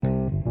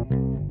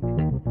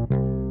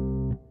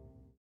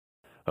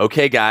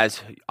Okay,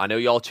 guys, I know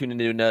y'all tuned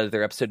into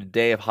another episode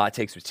today of Hot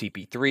Takes with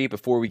TP3.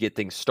 Before we get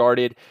things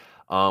started,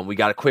 we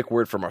got a quick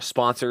word from our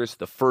sponsors.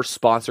 The first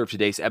sponsor of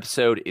today's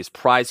episode is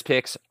Prize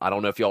Picks. I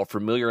don't know if y'all are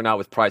familiar or not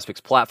with Prize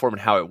Picks platform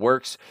and how it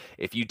works.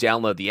 If you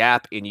download the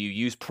app and you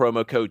use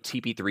promo code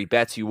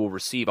TP3Bets, you will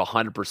receive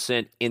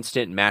 100%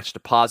 instant match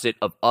deposit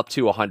of up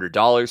to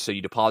 $100. So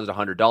you deposit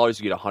 $100,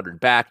 you get $100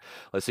 back.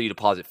 Let's say you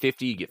deposit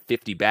 50, you get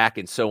 50 back,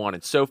 and so on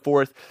and so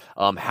forth.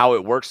 How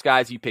it works,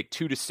 guys, you pick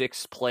 2 to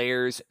 6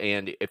 players,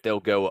 and if they'll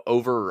go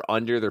over or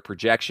under their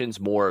projections,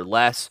 more or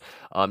less,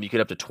 you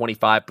get up to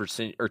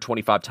 25% or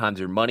 25 times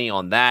your money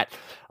on that.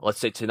 Let's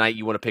say tonight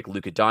you want to pick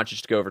Luka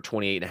Doncic to go over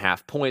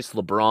 28.5 points,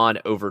 LeBron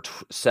over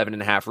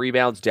 7.5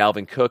 rebounds,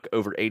 Dalvin Cook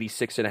over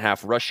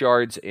 86.5 rush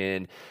yards,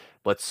 and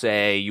let's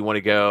say you want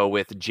to go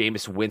with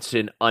Jameis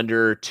Winston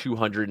under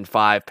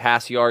 205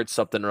 pass yards,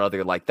 something or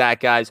other like that,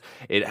 guys.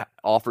 It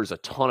offers a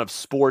ton of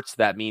sports.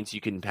 That means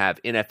you can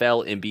have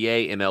NFL,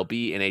 NBA,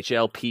 MLB,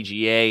 NHL,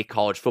 PGA,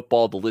 college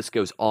football. The list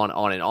goes on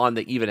and on.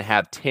 They even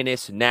have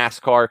tennis,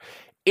 NASCAR.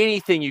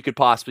 Anything you could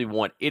possibly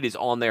want, it is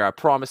on there. I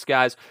promise,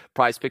 guys.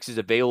 Prize Picks is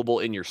available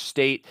in your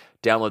state.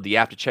 Download the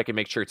app to check and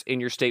make sure it's in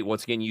your state.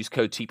 Once again, use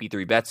code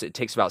TP3Bets. It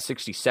takes about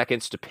 60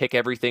 seconds to pick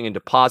everything and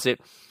deposit.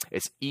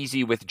 It's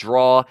easy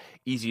withdraw,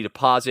 easy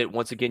deposit.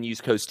 Once again,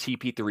 use code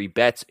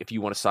TP3Bets if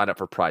you want to sign up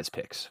for Prize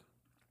Picks.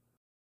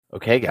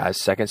 Okay, guys,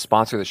 second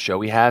sponsor of the show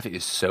we have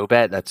is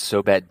SoBet. That's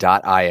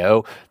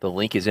SoBet.io. The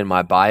link is in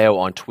my bio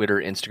on Twitter,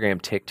 Instagram,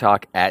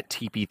 TikTok at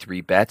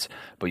TP3Bets.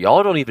 But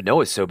y'all don't even know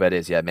what SoBet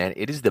is yet, man.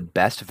 It is the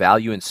best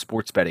value in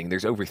sports betting.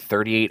 There's over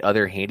 38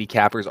 other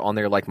handicappers on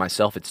there like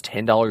myself. It's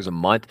 $10 a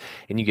month,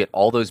 and you get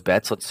all those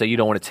bets. Let's say you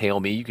don't want to tail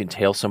me. You can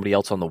tail somebody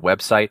else on the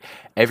website.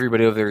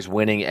 Everybody over there is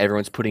winning.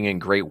 Everyone's putting in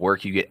great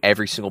work. You get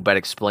every single bet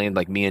explained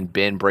like me and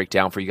Ben break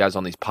down for you guys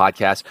on these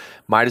podcasts.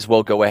 Might as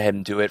well go ahead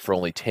and do it for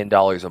only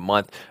 $10 a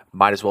month.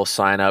 Might as well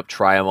sign up,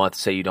 try a month,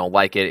 say you don't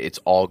like it. It's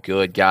all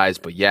good, guys.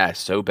 But yeah,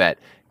 SoBet.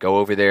 Go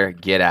over there,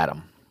 get at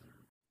them.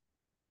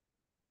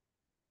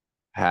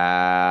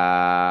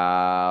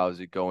 How's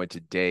it going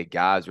today,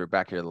 guys? We're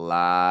back here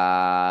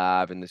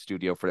live in the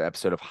studio for the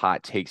episode of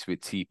Hot Takes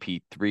with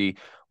TP3.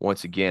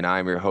 Once again,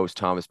 I'm your host,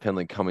 Thomas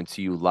Penland, coming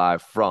to you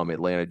live from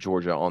Atlanta,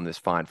 Georgia on this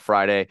fine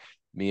Friday.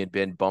 Me and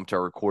Ben bumped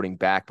our recording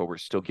back, but we're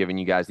still giving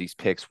you guys these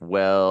picks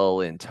well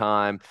in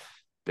time.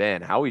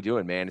 Ben, how we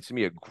doing, man? It's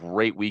going to be a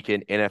great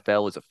weekend.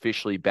 NFL is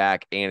officially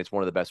back, and it's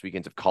one of the best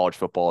weekends of college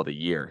football of the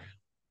year.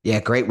 Yeah,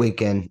 great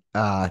weekend.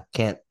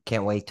 Can't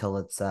wait till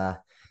it's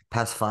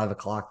past 5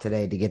 o'clock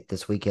today to get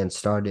this weekend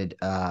started.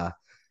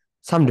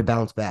 It's time to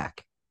bounce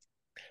back.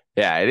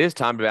 Yeah, it is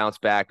time to bounce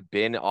back.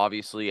 Ben,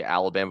 obviously,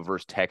 Alabama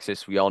versus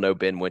Texas. We all know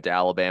Ben went to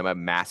Alabama.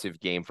 Massive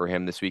game for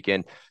him this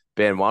weekend.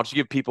 Ben, why don't you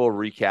give people a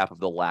recap of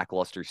the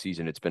lackluster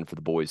season it's been for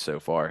the boys so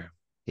far?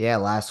 Yeah,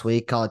 last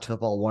week college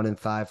football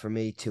 1-5 for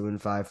me,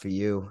 2-5 for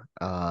you.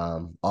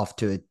 Off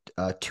to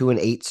a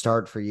 2-8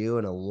 start for you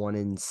and a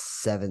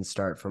 1-7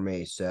 start for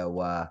me. So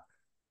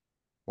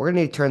we're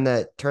gonna need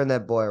to turn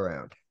that boy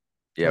around.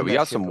 Yeah, Turn we that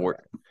got ship some work.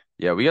 around.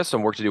 Yeah, we got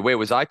some work to do. Wait,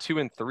 was I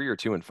 2-3 or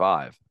 2-5?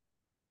 I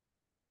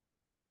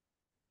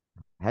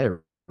had it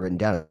written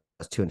down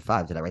as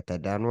 2-5. Did I write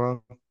that down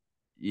wrong?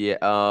 Yeah,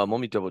 let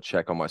me double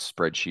check on my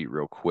spreadsheet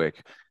real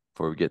quick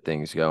before we get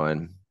things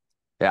going.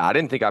 Yeah, I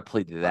didn't think I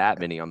played that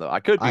many on the. I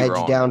could I be had you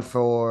wrong. down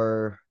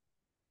for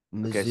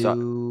Okay, so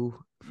Mizzou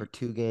for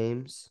 2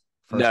 games,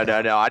 no, first no,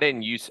 half. no. I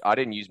didn't use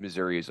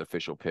Missouri as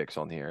official picks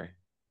on here.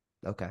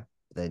 Okay.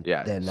 Then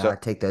Yeah, then so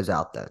take those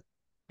out then.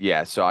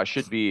 yeah, so I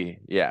should be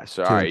yeah.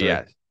 So all Two and right, three.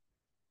 yeah,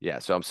 yeah.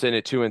 So I'm sitting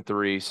at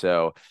 2-3.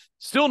 So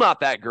still not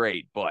that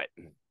great, but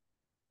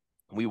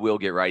we will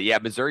get right. Yeah,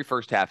 Missouri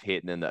first half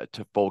hit and then the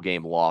full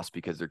game loss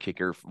because their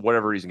kicker, for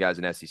whatever reason, guys,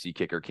 an SEC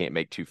kicker can't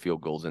make 2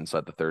 field goals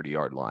inside the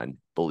 30-yard line.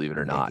 Believe it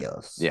or not.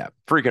 Ridiculous. Yeah,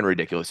 freaking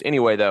ridiculous.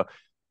 Anyway, though.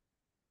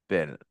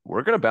 Ben,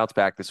 we're going to bounce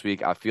back this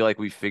week. I feel like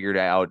we figured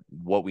out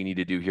what we need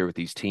to do here with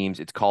these teams.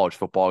 It's college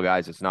football,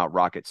 guys. It's not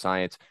rocket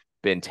science.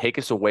 Ben, take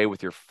us away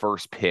with your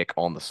first pick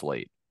on the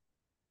slate.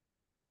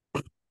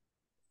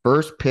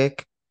 First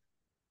pick,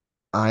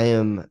 I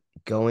am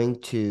going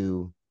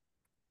to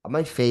I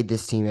might fade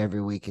this team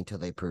every week until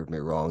they prove me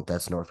wrong.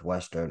 That's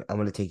Northwestern. I'm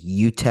going to take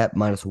UTEP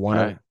minus one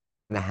Okay.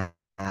 and a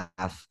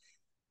half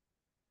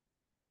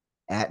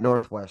at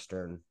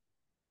Northwestern.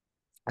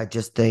 I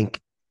just think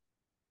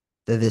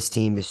that this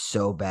team is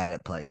so bad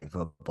at playing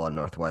football at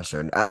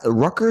Northwestern.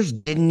 Rutgers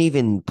didn't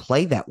even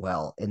play that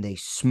well, and they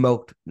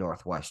smoked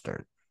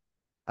Northwestern.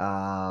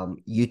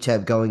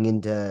 UTEP going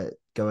into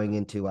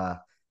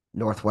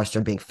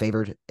Northwestern being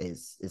favored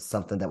is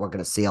something that we're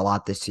going to see a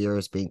lot this year,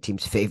 is being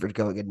teams favored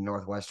going into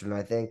Northwestern,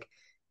 I think.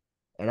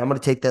 And I'm going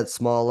to take that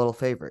small little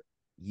favorite,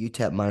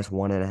 UTEP minus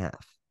 1.5.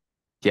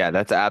 Yeah,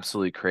 that's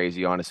absolutely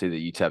crazy, honestly, that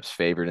UTEP's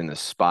favored in this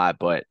spot.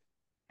 But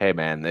hey,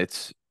 man,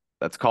 that's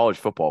college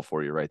football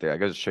for you right there. I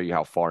got to show you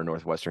how far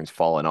Northwestern's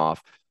fallen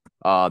off.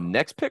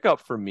 Next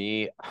pickup for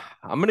me,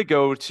 I'm going to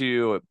go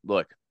to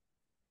look.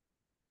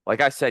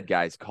 Like I said,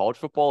 guys, college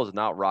football is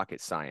not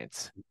rocket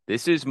science.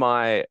 This is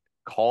my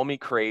call me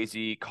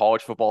crazy,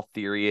 college football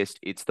theorist.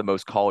 It's the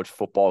most college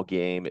football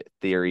game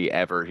theory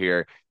ever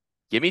here.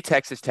 Give me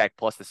Texas Tech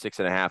plus the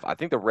 6.5. I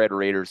think the Red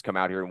Raiders come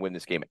out here and win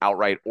this game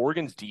outright.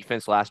 Oregon's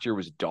defense last year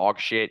was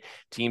dog shit.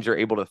 Teams are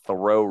able to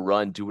throw,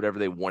 run, do whatever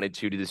they wanted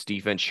to this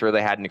defense. Sure,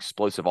 they had an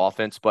explosive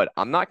offense, but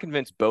I'm not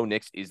convinced Bo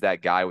Nix is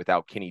that guy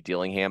without Kenny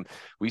Dillingham.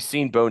 We've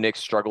seen Bo Nix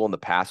struggle in the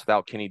past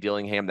without Kenny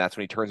Dillingham. That's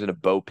when he turns into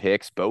Bo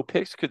Picks. Bo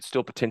Picks could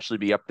still potentially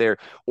be up there.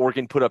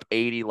 Oregon put up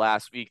 80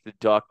 last week. The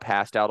Duck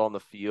passed out on the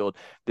field.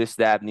 This,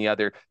 that, and the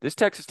other. This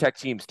Texas Tech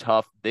team's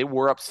tough. They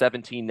were up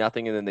 17-0,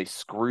 and then they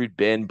screwed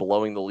Ben,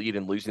 blowing the lead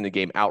and losing the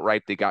game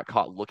outright. They got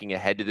caught looking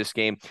ahead to this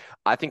game.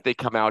 I think they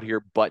come out here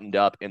buttoned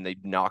up and they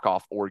knock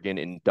off Oregon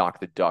and knock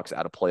the Ducks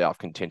out of playoff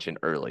contention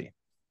early.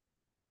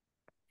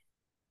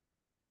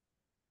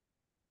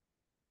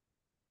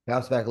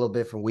 Bounce back a little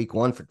bit from week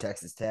 1 for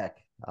Texas Tech.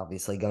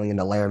 Obviously, going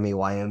into Laramie,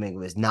 Wyoming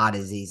was not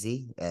as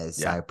easy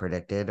as I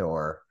predicted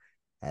or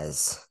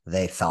as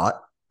they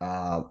thought.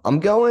 I'm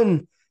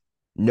going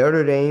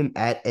Notre Dame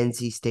at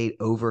NC State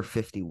over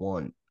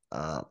 51.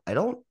 I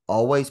don't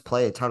always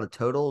play a ton of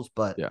totals,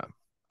 but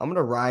I'm going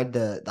to ride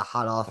the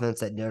hot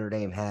offense that Notre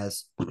Dame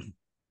has.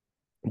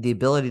 The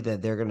ability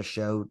that they're going to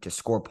show to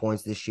score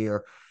points this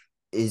year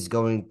is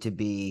going to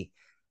be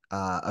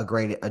a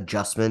great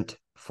adjustment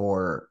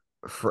for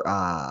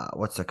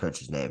what's their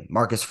coach's name?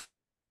 Marcus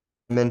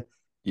Freeman.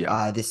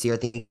 This year, I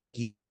think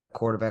he's a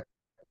quarterback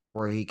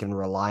where he can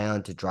rely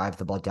on to drive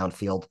the ball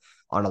downfield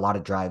on a lot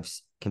of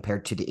drives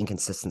compared to the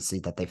inconsistency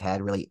that they've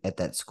had really at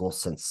that school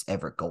since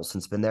Everett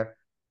Golson's been there.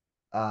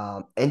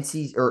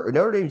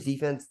 Notre Dame's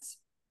defense,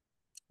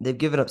 they've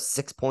given up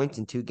 6 points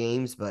in 2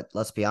 games, but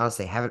let's be honest,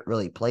 they haven't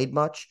really played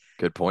much.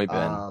 Good point,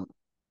 Ben.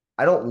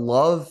 I don't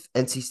love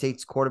NC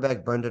State's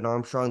quarterback, Brendan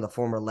Armstrong, the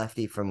former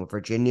lefty from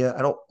Virginia.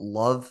 I don't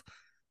love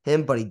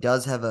him, but he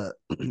does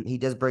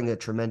bring a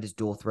tremendous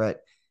dual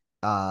threat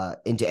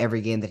into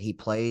every game that he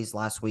plays.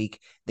 Last week,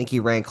 I think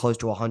he ran close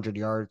to 100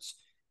 yards.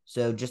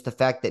 So just the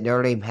fact that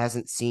Notre Dame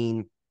hasn't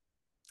seen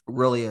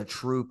really a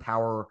true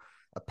power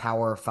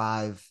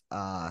 5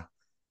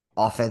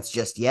 offense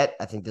just yet.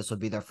 I think this will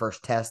be their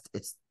first test.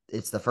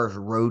 It's the first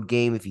road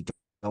game if you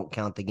don't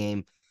count the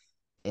game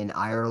in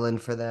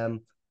Ireland for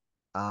them.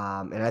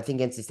 And I think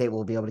NC State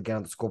will be able to get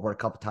on the scoreboard a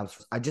couple times.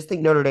 I just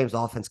think Notre Dame's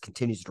offense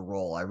continues to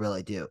roll. I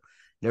really do.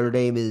 Notre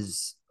Dame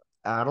is,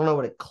 I don't know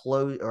what it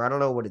closed, or I don't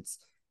know what it's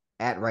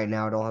at right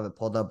now. I don't have it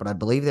pulled up, but I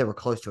believe they were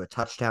close to a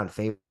touchdown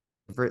favorite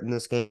in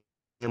this game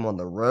on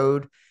the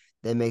road.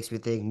 That makes me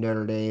think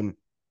Notre Dame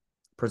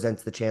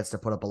presents the chance to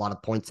put up a lot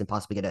of points and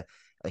possibly get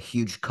a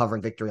huge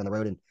covering victory on the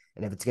road. And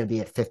if it's going to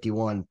be at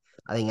 51,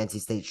 I think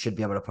NC State should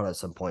be able to put up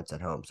some points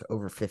at home. So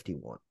over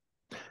 51.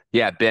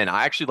 Yeah, Ben,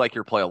 I actually like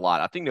your play a lot.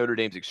 I think Notre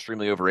Dame's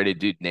extremely overrated.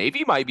 Dude,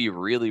 Navy might be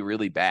really,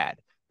 really bad.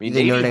 I mean, You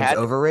think Navy Notre Dame's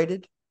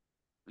overrated?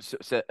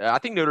 So I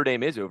think Notre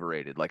Dame is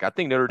overrated. Like, I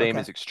think Notre Dame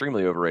is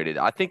extremely overrated.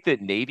 I think that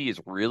Navy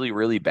is really,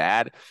 really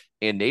bad.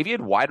 And Navy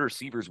had wide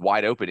receivers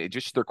wide open. It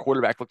just, their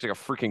quarterback looked like a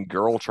freaking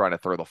girl trying to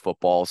throw the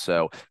football.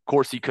 So, of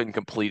course, he couldn't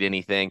complete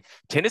anything.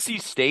 Tennessee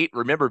State,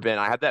 remember, Ben,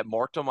 I had that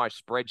marked on my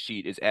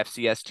spreadsheet as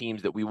FCS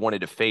teams that we wanted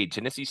to fade.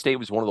 Tennessee State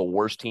was one of the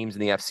worst teams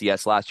in the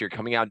FCS last year.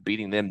 Coming out and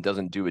beating them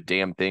doesn't do a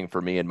damn thing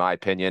for me, in my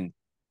opinion.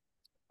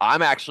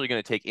 I'm actually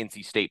going to take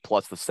NC State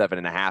plus the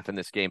 7.5 in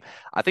this game.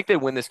 I think they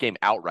win this game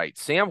outright.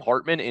 Sam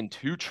Hartman in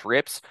 2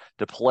 trips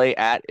to play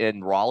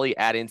in Raleigh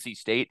at NC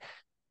State.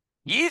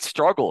 He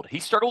struggled. He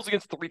struggles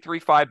against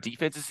 3-3-5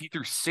 defenses. He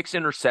threw 6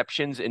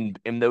 interceptions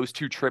in those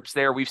 2 trips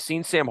there. We've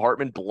seen Sam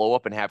Hartman blow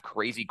up and have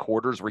crazy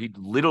quarters where he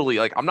literally,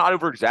 like, I'm not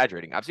over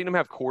exaggerating. I've seen him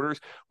have quarters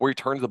where he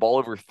turns the ball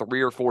over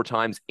 3 or 4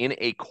 times in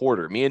a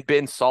quarter. Me and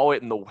Ben saw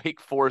it in the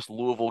Wake Forest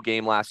Louisville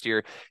game last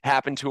year.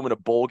 Happened to him in a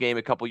bowl game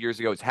a couple years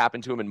ago. It's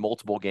happened to him in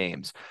multiple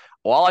games.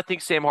 While I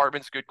think Sam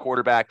Hartman's a good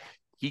quarterback,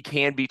 he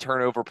can be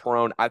turnover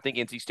prone. I think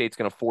NC State's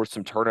going to force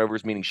some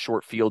turnovers, meaning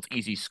short fields,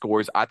 easy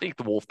scores. I think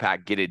the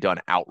Wolfpack get it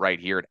done outright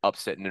here and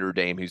upset Notre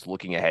Dame, who's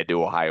looking ahead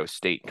to Ohio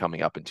State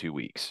coming up in 2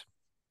 weeks.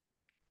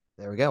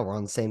 There we go. We're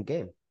on the same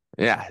game.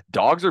 Yeah,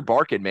 dogs are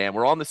barking, man.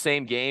 We're on the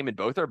same game, and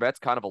both our bets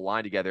kind of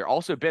align together.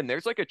 Also, Ben,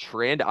 there's like a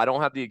trend. I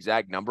don't have the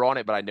exact number on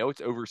it, but I know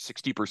it's over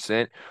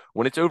 60%.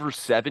 When it's over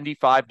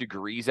 75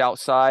 degrees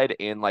outside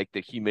and like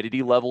the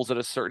humidity levels at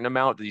a certain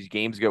amount, these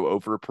games go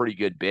over a pretty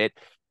good bit.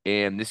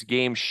 And this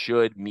game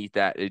should meet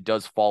that. It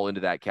does fall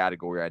into that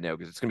category, I know,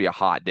 because it's going to be a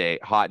hot day,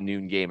 hot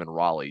noon game in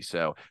Raleigh.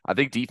 So I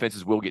think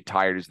defenses will get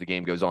tired as the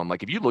game goes on.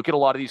 Like, if you look at a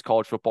lot of these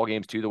college football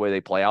games, too, the way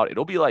they play out,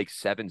 it'll be like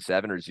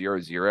 7-7 or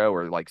 0-0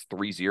 or like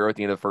 3-0 at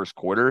the end of the first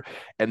quarter.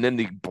 And then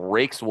the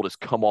breaks will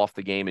just come off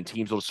the game and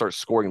teams will just start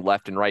scoring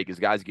left and right because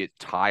guys get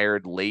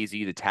tired,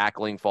 lazy, the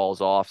tackling falls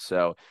off.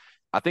 So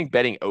I think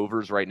betting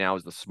overs right now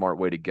is the smart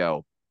way to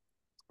go.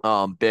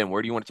 Ben,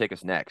 where do you want to take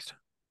us next?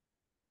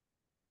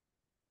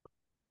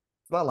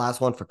 My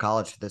last one for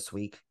college this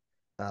week.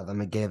 I'm going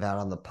to give out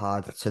on the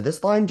pod. So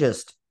this line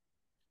just,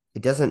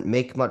 it doesn't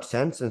make much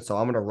sense. And so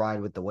I'm going to ride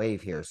with the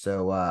wave here.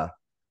 So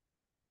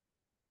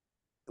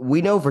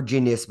we know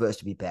Virginia is supposed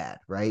to be bad,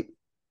 right?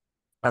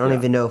 Yeah, I don't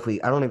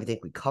even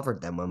think we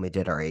covered them when we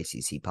did our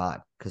ACC pod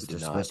we because did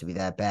they're not. supposed to be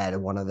that bad.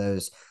 And one of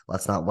those,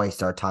 let's not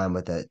waste our time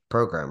with that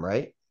program,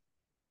 right?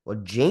 Well,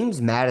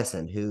 James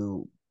Madison,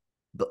 who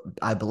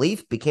I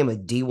believe became a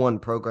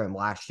D1 program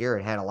last year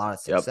and had a lot of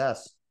Yep.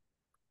 success,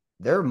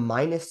 they're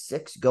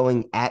 -6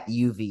 going at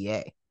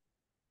UVA.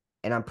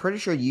 And I'm pretty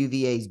sure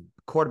UVA's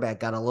quarterback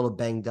got a little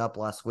banged up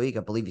last week.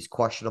 I believe he's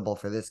questionable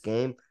for this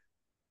game.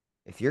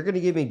 If you're going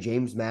to give me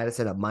James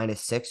Madison at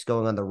 -6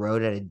 going on the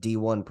road at a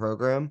D1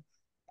 program,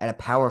 at a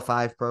Power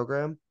Five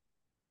program,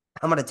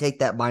 I'm going to take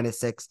that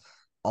 -6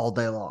 all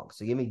day long.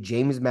 So give me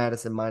James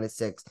Madison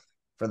 -6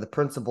 for the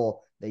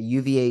principle that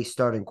UVA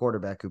starting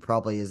quarterback, who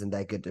probably isn't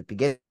that good to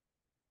begin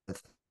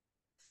with,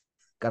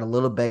 got a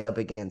little bang up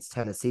against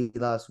Tennessee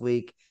last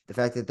week. The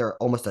fact that they're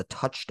almost a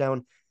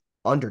touchdown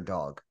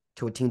underdog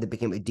to a team that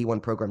became a D1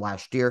 program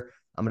last year,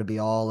 I'm going to be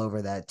all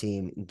over that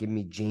team and give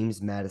me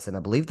James Madison. I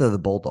believe they're the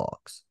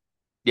Bulldogs.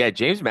 Yeah,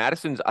 James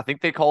Madison's, I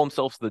think they call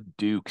themselves the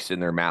Dukes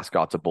and their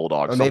mascot's a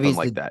bulldog, Or maybe something he's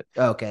like the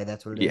that. okay,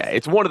 that's what it Yeah, is.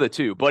 it's one of the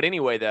two. But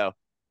anyway, though,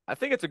 I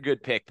think it's a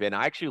good pick, Ben.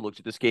 I actually looked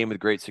at this game with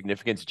great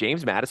significance.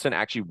 James Madison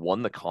actually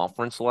won the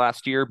conference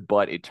last year,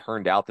 but it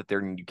turned out that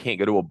you can't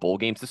go to a bowl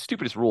game. It's the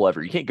stupidest rule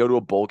ever. You can't go to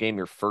a bowl game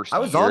your first I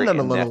was year on them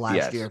a in the little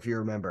last year, FBS. if you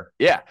remember.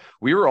 Yeah,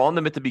 we were on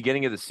them at the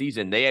beginning of the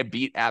season. They had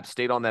beat App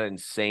State on that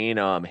insane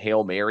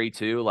Hail Mary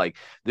too. Like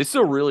this is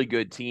a really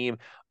good team.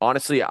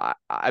 Honestly, I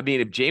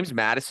mean, if James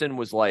Madison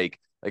was like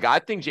I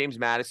think James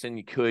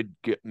Madison could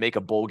make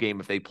a bowl game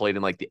if they played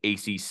in like the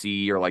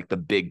ACC or like the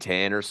Big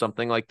Ten or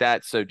something like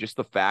that. So just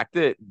the fact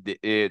that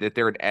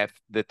they're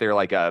that they're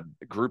like a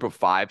group of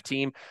five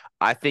team,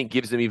 I think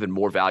gives them even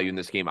more value in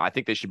this game. I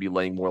think they should be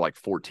laying more like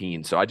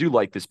 14. So I do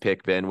like this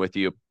pick, Ben, with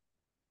you.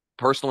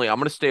 Personally, I'm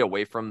going to stay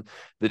away from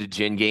the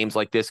Degen games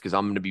like this because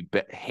I'm going to be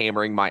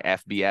hammering my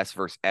FBS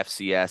versus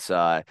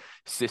FCS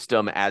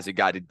system as it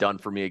got it done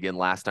for me again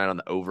last night on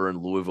the over in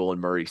Louisville and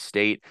Murray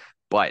State.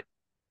 But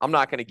I'm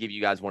not going to give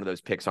you guys one of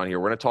those picks on here.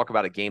 We're going to talk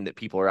about a game that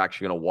people are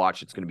actually going to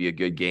watch. It's going to be a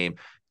good game.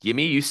 Give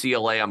me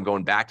UCLA. I'm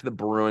going back to the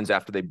Bruins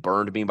after they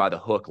burned me by the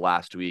hook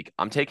last week.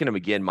 I'm taking them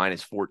again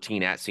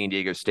 -14 at San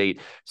Diego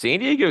State. San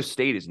Diego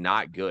State is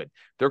not good.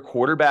 Their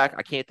quarterback,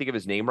 I can't think of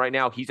his name right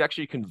now. He's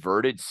actually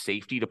converted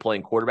safety to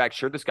playing quarterback.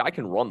 Sure, this guy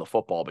can run the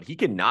football, but he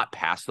cannot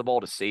pass the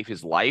ball to save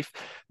his life.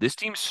 This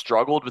team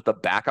struggled with the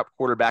backup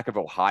quarterback of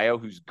Ohio,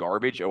 who's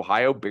garbage.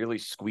 Ohio barely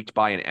squeaked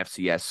by an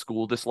FCS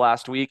school this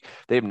last week.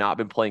 They have not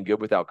been playing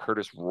good without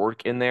Curtis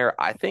Rourke in there.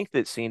 I think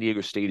that San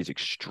Diego State is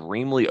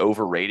extremely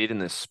overrated in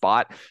this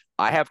spot.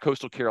 I have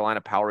Coastal Carolina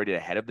power rated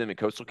ahead of them, and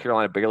Coastal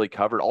Carolina barely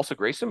covered. Also,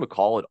 Grayson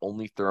McCall had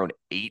only thrown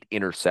 8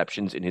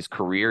 interceptions in his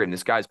career, and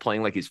this guy's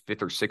playing like his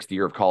fifth or sixth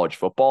year of college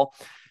football.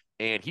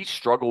 And he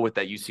struggled with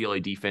that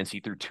UCLA defense. He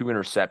threw 2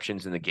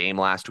 interceptions in the game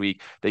last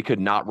week. They could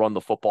not run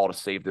the football to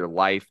save their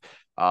life.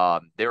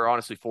 They were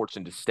honestly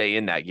fortunate to stay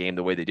in that game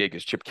the way they did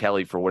because Chip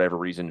Kelly, for whatever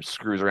reason,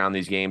 screws around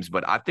these games.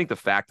 But I think the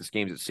fact this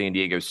game's at San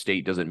Diego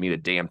State doesn't mean a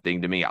damn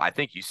thing to me. I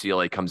think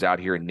UCLA comes out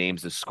here and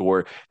names the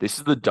score. This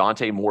is the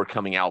Dante Moore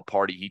coming out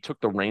party. He took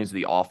the reins of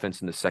the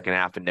offense in the second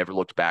half and never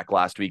looked back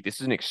last week.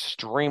 This is an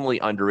extremely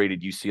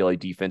underrated UCLA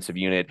defensive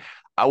unit.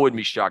 I wouldn't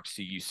be shocked to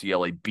see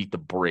UCLA beat the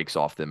brakes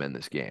off them in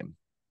this game.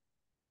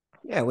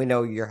 Yeah, we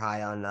know you're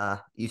high on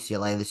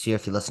UCLA this year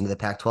if you listen to the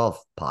Pac-12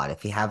 pod.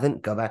 If you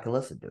haven't, go back and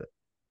listen to it.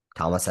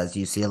 Thomas has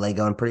UCLA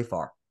going pretty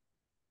far.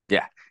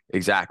 Yeah,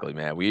 exactly,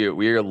 man. We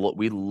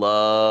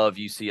love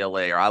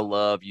UCLA, or I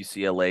love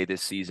UCLA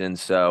this season.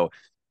 So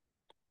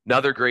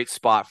another great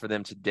spot for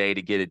them today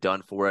to get it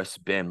done for us.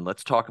 Ben,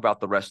 let's talk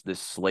about the rest of this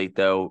slate,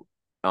 though.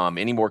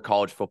 Any more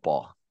college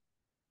football?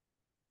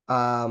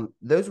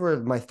 Those were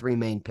my three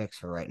main picks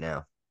for right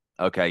now.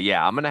 Okay,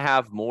 yeah, I'm gonna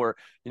have more.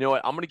 You know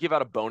what? I'm gonna give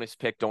out a bonus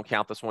pick. Don't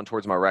count this one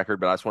towards my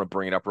record, but I just want to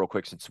bring it up real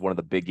quick since it's one of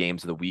the big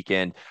games of the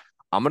weekend.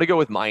 I'm gonna go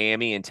with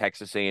Miami and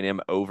Texas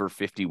A&M over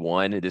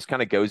 51. This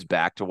kind of goes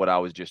back to what I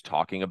was just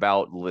talking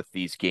about with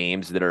these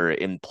games that are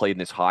played in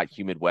this hot,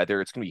 humid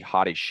weather. It's gonna be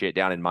hot as shit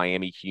down in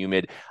Miami,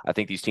 humid. I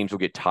think these teams will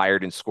get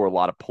tired and score a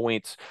lot of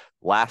points.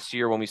 Last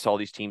year, when we saw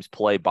these teams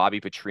play, Bobby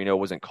Petrino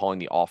wasn't calling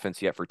the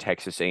offense yet for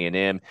Texas A&M.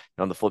 And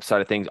on the flip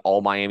side of things,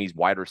 all Miami's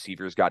wide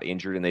receivers got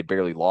injured and they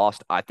barely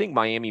lost. I think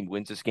Miami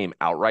wins this game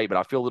outright, but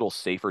I feel a little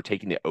safer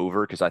taking the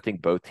over because I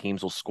think both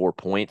teams will score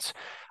points.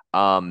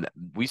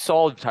 We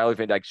saw Tyler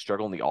Van Dyke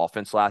struggle in the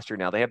offense last year.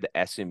 Now they have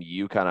the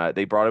SMU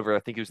they brought over,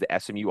 I think it was the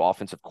SMU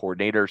offensive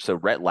coordinator. So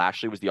Rhett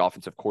Lashley was the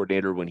offensive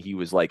coordinator when he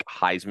was like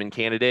Heisman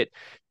candidate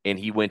and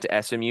he went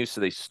to SMU. So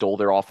they stole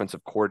their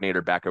offensive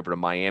coordinator back over to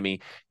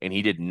Miami and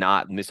he did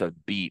not miss a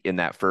beat in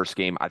that first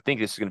game. I think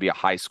this is going to be a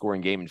high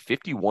scoring game and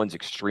 51 is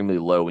extremely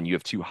low when you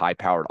have two high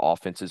powered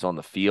offenses on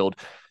the field.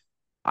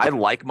 I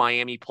like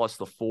Miami plus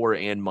the 4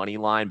 and money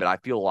line, but I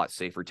feel a lot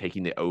safer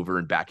taking the over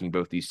and backing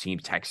both these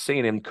teams. Texas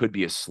A&M could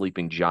be a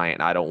sleeping giant.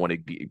 I don't want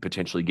to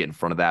potentially get in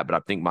front of that, but I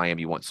think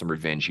Miami wants some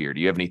revenge here.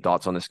 Do you have any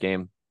thoughts on this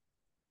game?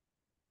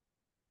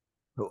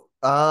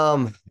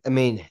 I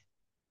mean,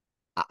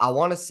 I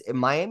want to see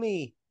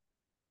Miami.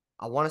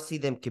 I want to see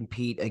them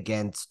compete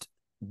against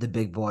the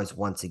big boys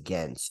once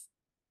again.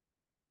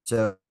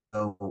 So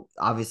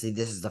obviously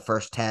this is the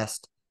first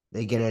test.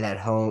 They get it at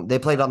home. They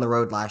played on the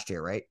road last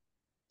year, right?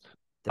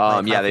 They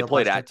played Yeah, they Fifield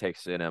played last at year.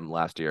 Texas A&M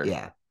last year.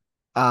 Yeah.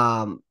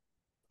 Um,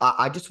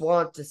 I just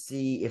want to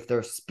see if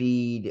their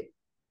speed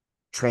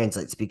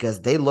translates because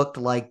they looked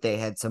like they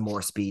had some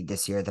more speed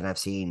this year than I've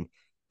seen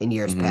in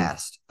years Hmm.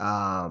 past.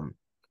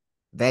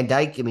 Van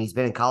Dyke, I mean, he's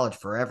been in college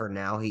forever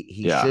now. He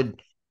Yeah.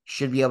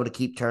 should be able to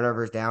keep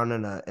turnovers down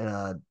in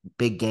a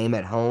big game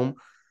at home.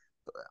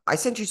 I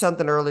sent you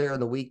something earlier in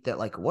the week that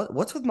like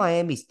what's with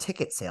Miami's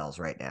ticket sales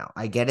right now?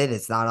 I get it,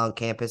 it's not on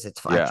campus,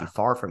 it's actually Yeah.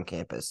 far from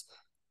campus,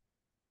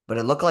 but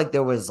it looked like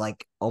there was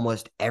like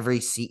almost every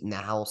seat in the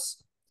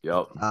house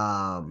Yep.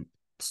 um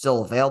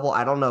still available.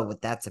 I don't know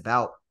what that's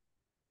about.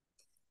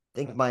 I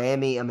think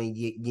Miami, I mean,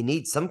 you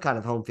need some kind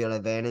of home field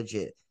advantage.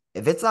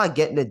 If it's not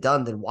getting it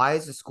done, then why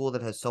is a school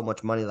that has so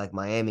much money like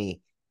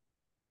Miami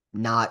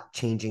not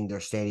changing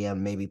their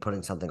stadium, maybe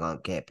putting something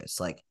on campus?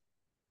 Like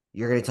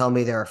you're going to tell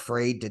me they're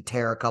afraid to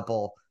tear a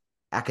couple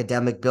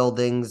academic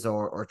buildings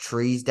or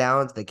trees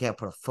down so they can't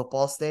put a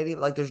football stadium?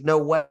 Like there's no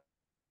way,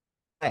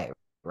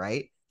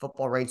 right?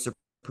 Football reigns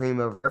supreme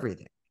over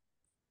everything.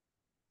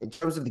 In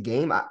terms of the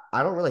game, I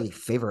don't really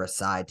favor a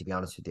side, to be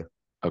honest with you.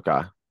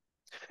 Okay.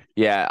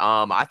 Yeah.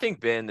 I think,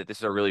 Ben, that this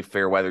is a really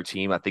fair weather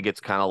team. I think it's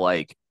kind of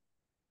like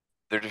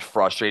they're just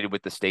frustrated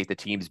with the state the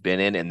team's been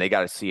in, and they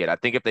got to see it. I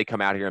think if they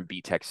come out here and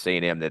beat Texas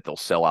A&M, that they'll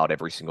sell out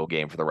every single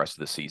game for the rest of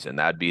the season.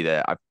 That'd be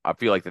I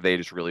feel like that they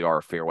just really are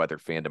a fair weather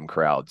fandom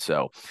crowd.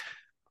 So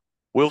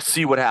we'll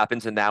see what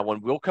happens in that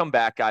one. We'll come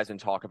back, guys, and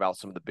talk about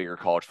some of the bigger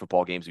college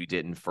football games we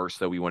didn't. First,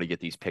 though, we want to get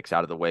these picks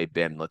out of the way.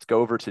 Ben, let's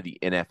go over to the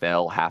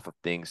NFL half of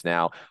things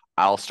now.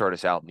 I'll start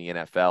us out in the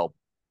NFL.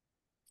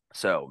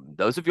 So,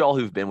 those of y'all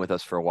who've been with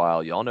us for a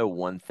while, y'all know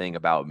one thing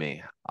about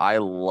me. I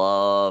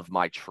love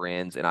my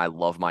trends and I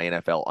love my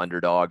NFL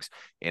underdogs.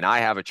 And I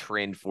have a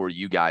trend for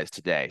you guys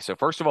today. So,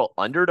 first of all,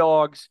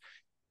 underdogs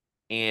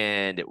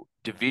and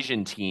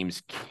division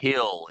teams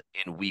kill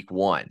in week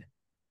one.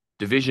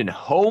 Division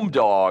home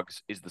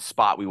dogs is the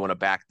spot we want to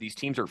back. These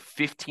teams are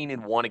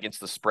 15-1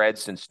 against the spread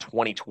since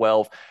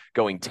 2012,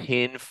 going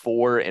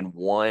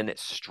 10-4-1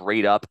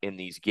 straight up in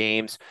these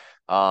games.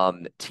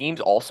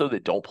 Teams also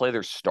that don't play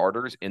their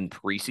starters in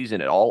preseason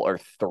at all are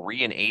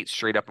 3-8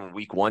 straight up in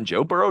week one.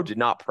 Joe Burrow did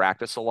not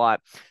practice a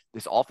lot.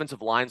 This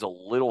offensive line's a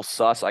little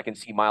sus. I can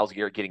see Myles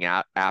Garrett getting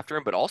after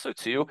him, but also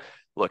too,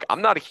 look,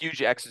 I'm not a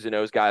huge X's and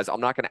O's guys. I'm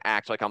not going to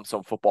act like I'm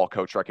some football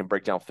coach where I can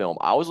break down film.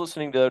 I was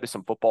listening to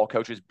some football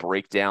coaches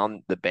break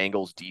down the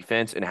Bengals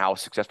defense and how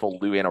successful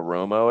Lou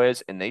Anarumo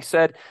is, and they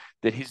said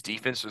that his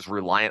defense is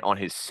reliant on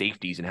his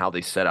safeties and how they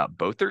set up.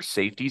 Both their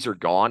safeties are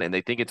gone, and they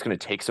think it's going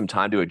to take some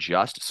time to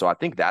adjust. So I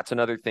think that's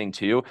another thing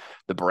too.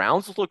 The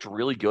Browns looked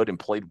really good and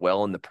played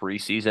well in the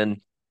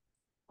preseason.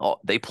 Oh,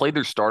 they played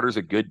their starters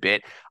a good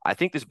bit. I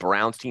think this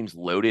Browns team's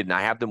loaded, and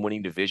I have them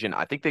winning division.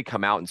 I think they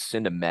come out and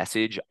send a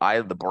message.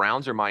 The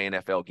Browns are my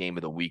NFL game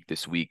of the week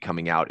this week,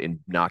 coming out and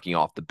knocking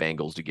off the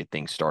Bengals to get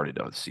things started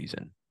of the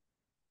season.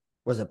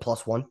 Was it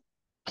 +1?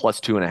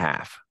 Plus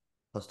 2.5.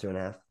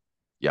 +2.5?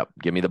 Yep,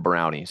 give me the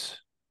Brownies.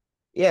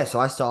 Yeah, so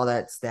I saw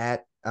that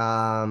stat.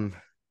 And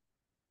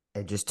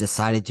just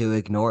decided to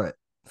ignore it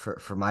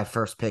for my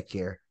first pick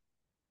here.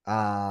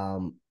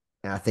 And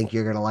I think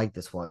you're gonna like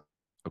this one.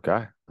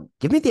 Okay.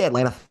 Give me the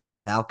Atlanta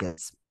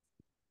Falcons.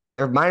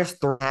 They're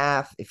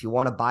 -3.5. If you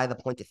want to buy the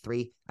point to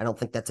 3, I don't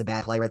think that's a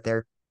bad play right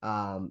there.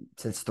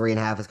 Since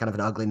 3.5 is kind of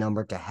an ugly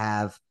number to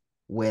have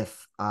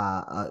with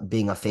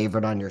being a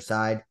favorite on your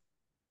side.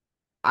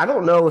 I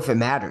don't know if it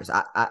matters.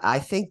 I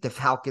think the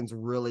Falcons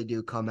really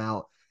do come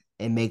out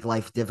and make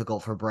life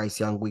difficult for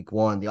Bryce Young week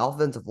one. The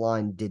offensive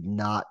line did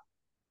not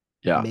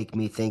Yeah. make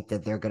me think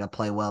that they're going to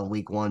play well in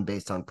week one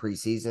based on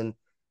preseason.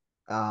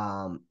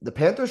 The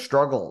Panthers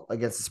struggle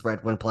against the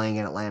spread when playing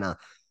in Atlanta.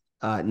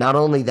 Not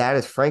only that,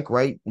 is Frank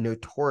Wright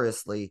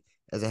notoriously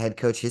as a head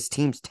coach, his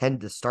teams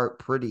tend to start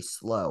pretty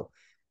slow.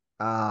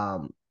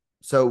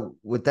 So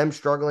with them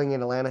struggling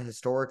in Atlanta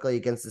historically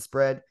against the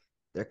spread,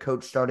 their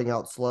coach starting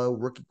out slow,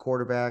 rookie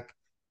quarterback.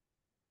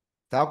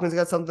 Falcons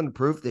got something to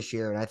prove this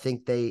year, and I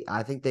think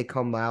they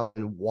come out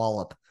and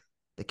wallop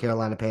the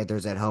Carolina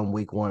Panthers at home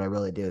week one. I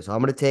really do. So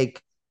I'm going to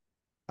take.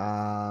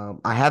 I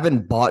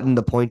haven't bought in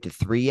the point to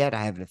 3 yet.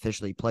 I haven't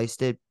officially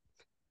placed it.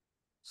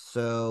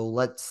 So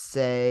let's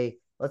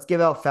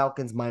give out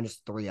Falcons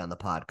 -3 on the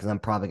pod because I'm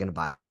probably going to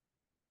buy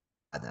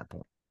at that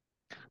point.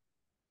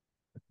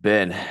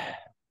 Ben.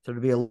 So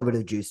it'll be a little bit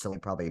of juice to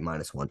like probably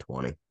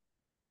 -120.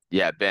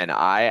 Yeah, Ben,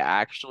 I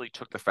actually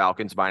took the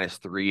Falcons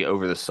 -3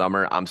 over the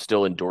summer. I'm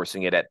still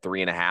endorsing it at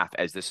 3.5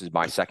 as this is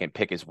my second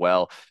pick as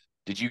well.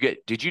 Did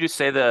you just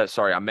say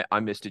sorry, I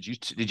missed, did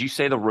you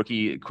say the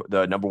rookie,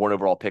 the number one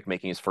overall pick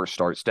making his first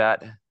start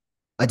stat?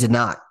 I did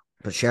not,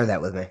 but share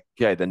that with me.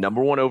 Okay, the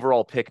number one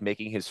overall pick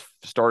making his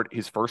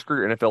first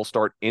career NFL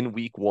start in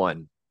week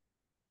one.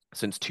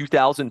 Since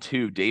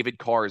 2002, David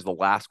Carr is the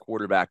last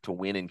quarterback to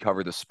win and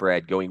cover the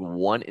spread, going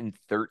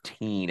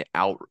 1-13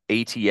 out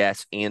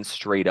ATS and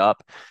straight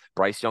up.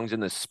 Bryce Young's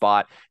in the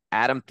spot.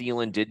 Adam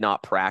Thielen did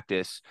not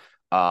practice.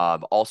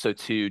 Also,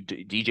 too,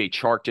 DJ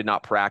Chark did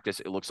not practice.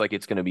 It looks like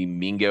it's going to be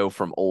Mingo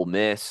from Ole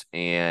Miss,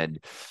 and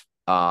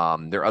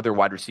their other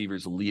wide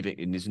receivers leaving,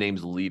 and his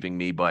name's leaving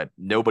me, but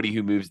nobody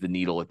who moves the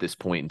needle at this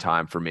point in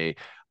time for me.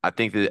 I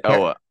think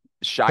that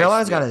Shi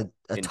Carolina's got Smith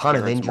a and ton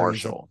of Terrence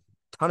injuries Marshall.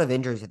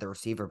 at the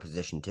receiver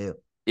position too.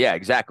 Yeah,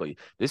 exactly.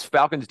 This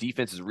Falcons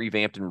defense is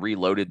revamped and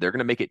reloaded. They're going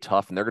to make it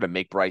tough, and they're going to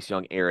make Bryce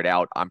Young air it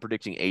out. I'm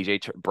predicting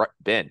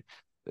Ben.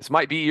 This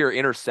might be your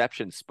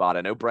interception spot.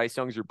 I know Bryce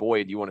Young's your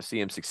boy, and you want to see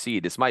him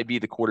succeed. This might be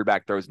the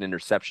quarterback throws an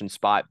interception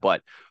spot,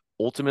 but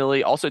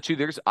ultimately, also too,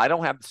 I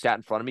don't have the stat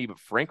in front of me, but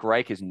Frank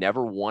Reich has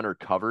never won or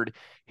covered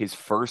his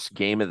first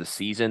game of the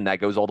season. That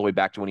goes all the way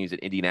back to when he was at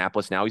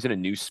Indianapolis. Now he's in a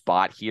new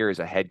spot here as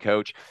a head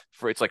coach.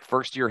 It's like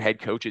first year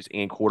head coaches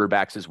and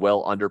quarterbacks as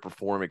well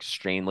underperform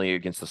extremely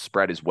against the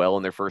spread as well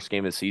in their first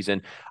game of the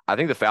season. I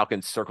think the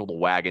Falcons circle the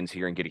wagons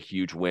here and get a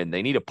huge win.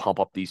 They need to pump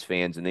up these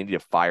fans and they need to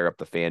fire up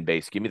the fan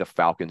base. Give me the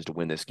Falcons to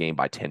win this game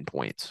by 10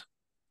 points.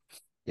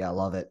 Yeah, I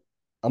love it.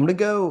 I'm gonna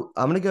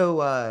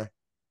go.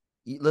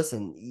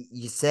 Listen,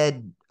 you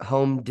said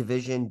home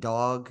division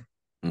dog.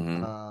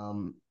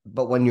 Mm-hmm.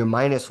 But when you're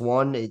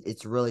 -1,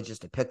 it's really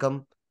just a pick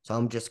 'em. So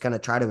I'm just gonna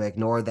try to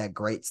ignore that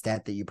great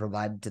stat that you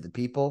provided to the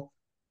people.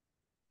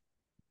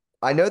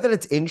 I know that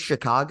it's in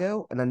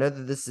Chicago, and I know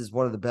that this is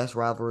one of the best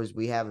rivalries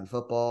we have in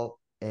football,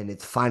 and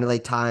it's finally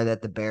time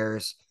that the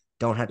Bears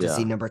don't have to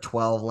see Yeah, number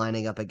 12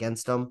 lining up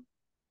against them.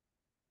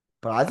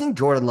 But I think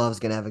Jordan Love's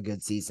gonna have a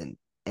good season.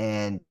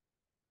 And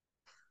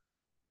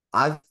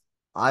I've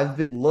I've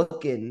been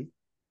looking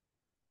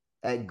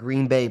at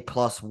Green Bay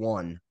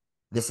 +1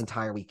 this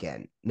entire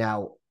weekend.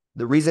 Now,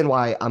 the reason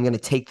why I'm going to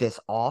take this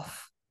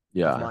off of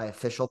yeah, my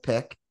official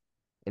pick,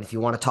 and if you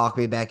want to talk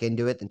me back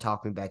into it, then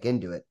talk me back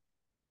into it.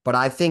 But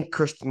I think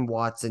Christian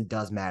Watson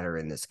does matter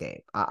in this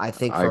game. I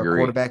think I for a agree.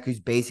 quarterback who's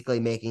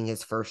basically making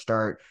his first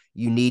start,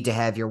 you need to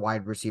have your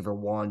wide receiver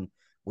one.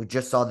 We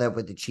just saw that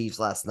with the Chiefs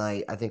last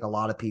night. I think a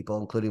lot of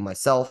people, including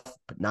myself,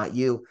 but not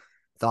you,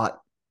 thought,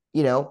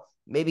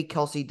 maybe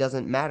Kelsey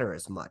doesn't matter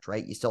as much,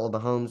 right? You still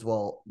have Mahomes.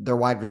 Well, their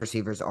wide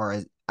receivers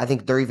I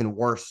think they're even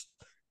worse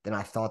than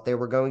I thought they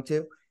were going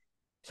to.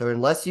 So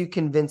unless you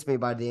convince me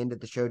by the end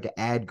of the show to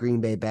add Green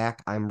Bay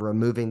back, I'm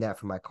removing that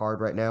from my card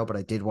right now, but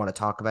I did want to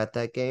talk about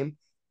that game.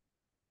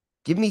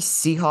 Give me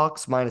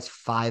Seahawks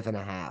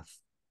 -5.5.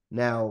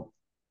 Now,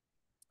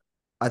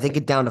 I think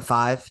it down to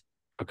 5.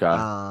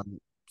 Okay.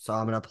 So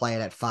I'm going to play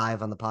it at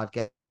 5 on the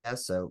podcast.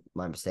 So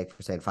my mistake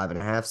for saying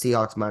 5.5.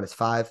 Seahawks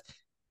 -5.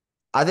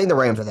 I think the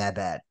Rams are that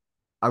bad.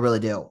 I really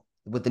do.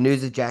 With the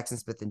news of Jackson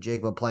Smith and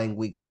Jigba playing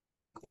week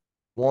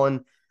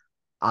 1,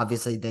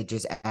 obviously that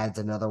just adds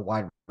another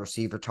wide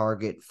receiver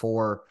target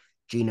for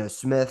Geno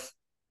Smith.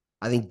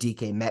 I think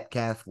DK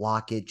Metcalf,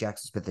 Lockett,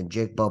 Jackson Smith and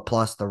Jigba,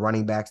 plus the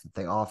running backs that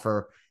they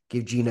offer,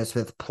 give Geno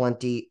Smith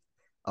plenty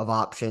of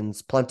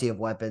options, plenty of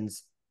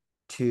weapons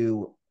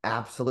to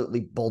absolutely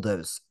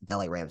bulldoze the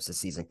LA Rams this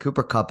season.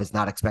 Cooper Kupp is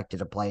not expected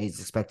to play.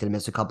 He's expected to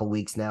miss a couple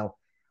weeks now.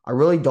 I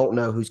really don't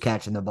know who's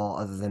catching the ball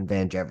other than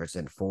Van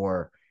Jefferson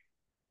for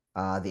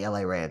the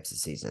LA Rams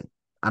this season.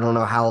 I don't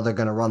know how they're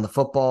going to run the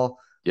football.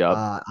 Yep.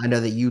 I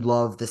know that you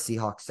love the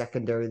Seahawks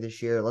secondary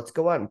this year. Let's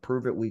go out and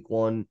prove it week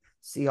 1.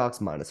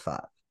 Seahawks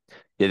 -5.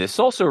 Yeah, this is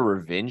also a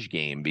revenge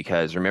game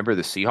because remember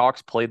the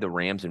Seahawks played the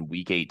Rams in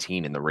week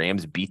 18 and the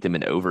Rams beat them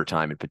in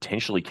overtime and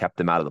potentially kept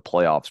them out of the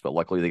playoffs, but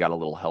luckily they got a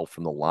little help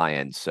from the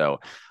Lions. So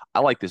I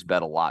like this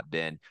bet a lot,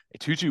 Ben.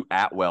 Tutu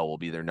Atwell will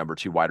be their number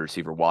 2 wide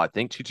receiver. While I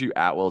think Tutu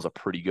Atwell is a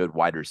pretty good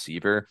wide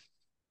receiver,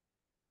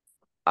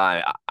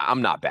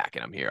 I'm not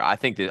backing him here. I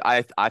think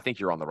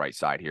you're on the right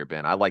side here,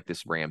 Ben. I like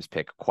this Rams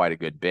pick quite a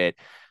good bit.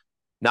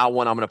 Not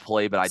one I'm going to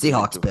play, but I do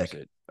Seahawks endorse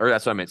pick. it. Or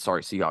that's what I meant.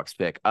 Sorry, Seahawks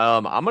pick.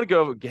 I'm going to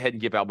go ahead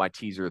and give out my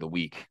teaser of the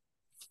week.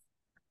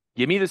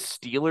 Give me the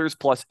Steelers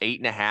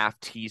 +8.5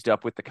 teased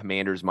up with the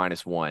Commanders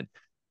 -1.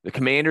 The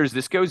Commanders,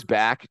 this goes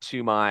back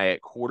to my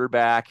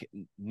quarterback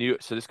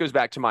so this goes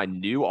back to my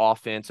new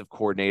offensive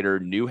coordinator,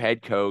 new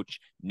head coach,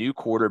 new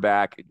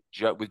quarterback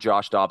with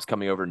Josh Dobbs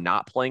coming over,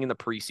 not playing in the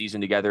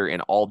preseason together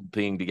and all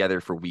being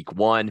together for week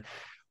 1.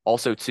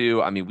 Also,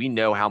 too, I mean, we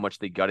know how much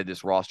they gutted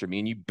this roster. Me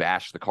and you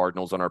bashed the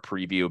Cardinals on our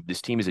preview.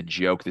 This team is a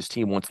joke. This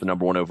team wants the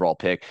number 1 overall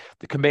pick.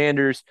 The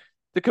Commanders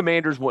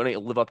want to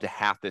live up to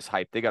half this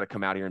hype. They got to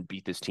come out here and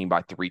beat this team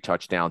by 3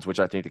 touchdowns,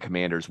 which I think the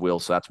Commanders will.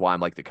 So that's why I'm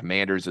like the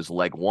Commanders as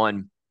leg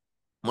 1.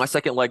 My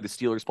second leg, the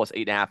Steelers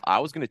 +8.5. I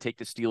was going to take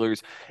the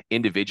Steelers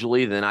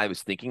individually. Then I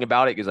was thinking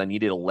about it because I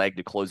needed a leg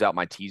to close out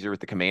my teaser with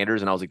the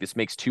Commanders. And I was like, this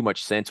makes too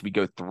much sense. We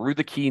go through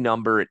the key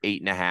number at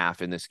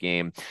 8.5 in this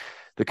game.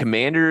 The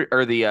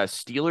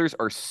Steelers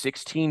are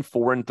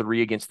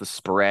 16-4-3 against the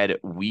spread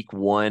week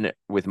 1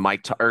 with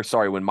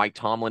when Mike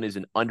Tomlin is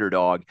an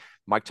underdog.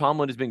 Mike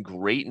Tomlin has been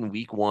great in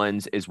week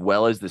 1s, as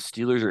well as the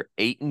Steelers are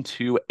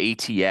 8-2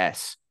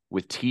 ATS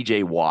with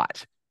TJ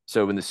Watt.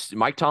 So when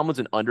Mike Tomlin's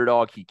an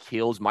underdog, he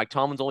kills. Mike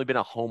Tomlin's only been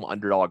a home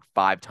underdog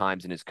 5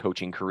 times in his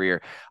coaching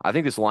career. I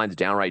think this line's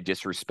downright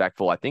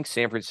disrespectful. I think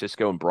San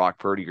Francisco and Brock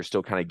Purdy are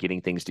still kind of getting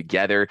things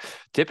together.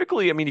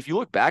 Typically, I mean, if you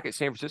look back at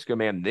San Francisco,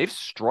 man, they've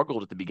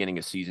struggled at the beginning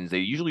of seasons. They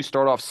usually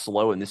start off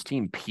slow, and this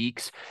team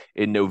peaks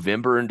in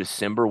November and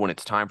December when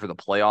it's time for the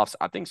playoffs.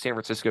 I think San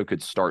Francisco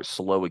could start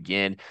slow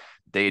again.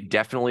 They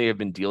definitely have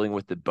been dealing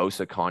with the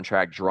Bosa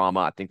contract drama.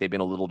 I think they've been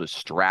a little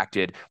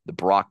distracted. The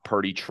Brock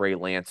Purdy, Trey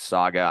Lance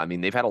saga. I mean,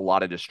 they've had a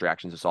lot of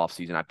distractions this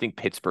offseason. I think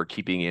Pittsburgh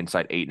keeping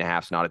inside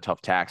 8.5 is not a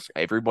tough task.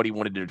 Everybody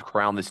wanted to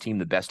crown this team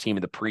the best team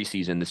in the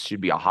preseason. This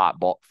should be a hot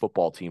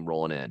football team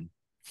rolling in.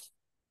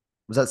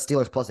 Was that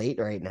Steelers plus 8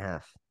 or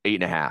 8.5? 8.5.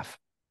 And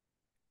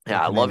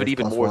Yeah, I love it Commanders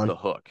even plus more one. the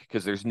hook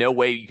because there's no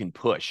way you can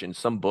push, and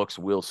some books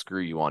will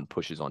screw you on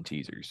pushes on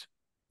teasers.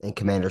 And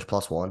Commanders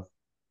plus one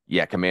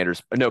Yeah,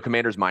 Commanders. No,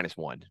 Commanders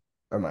 -1.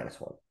 or minus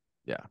one.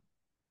 Yeah.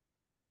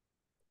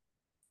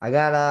 I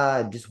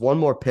got just one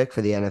more pick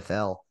for the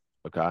NFL.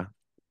 Okay.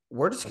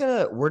 We're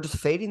just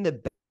fading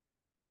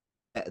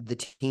the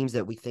teams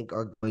that we think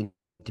are going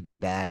to be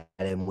bad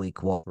in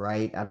week one,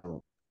 right? I don't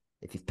know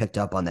if you've picked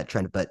up on that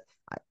trend, but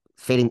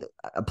fading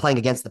playing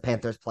against the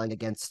Panthers, playing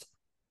against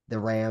the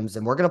Rams,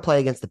 and we're going to play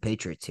against the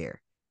Patriots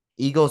here.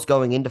 Eagles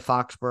going into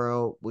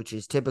Foxborough, which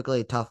is typically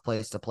a tough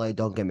place to play.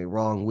 Don't get me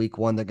wrong. Week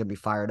one, they're going to be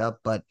fired up,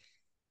 but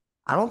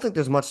I don't think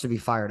there's much to be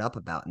fired up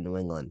about in New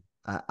England.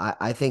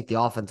 I think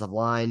the offensive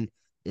line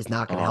is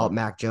not going to help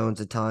Mac Jones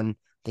a ton.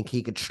 I think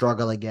he could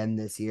struggle again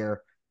this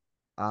year.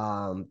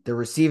 The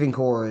receiving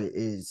core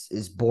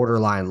is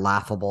borderline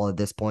laughable at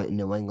this point in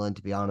New England,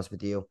 to be honest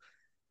with you.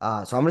 So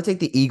I'm going to take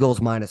the Eagles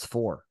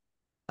 -4.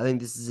 I think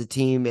this is a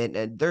team,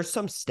 and there's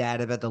some stat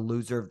about the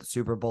loser of the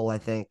Super Bowl, I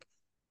think.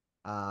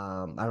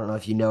 I don't know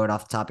if you know it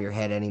off the top of your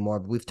head anymore,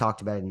 but we've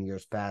talked about it in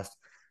years past.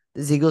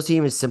 This Eagles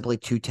team is simply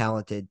too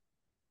talented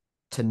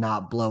to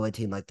not blow a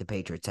team like the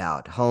Patriots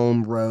out.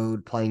 Home,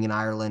 road, playing in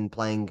Ireland,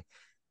 playing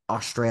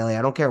Australia.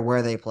 I don't care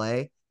where they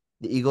play.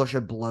 The Eagles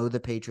should blow the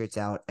Patriots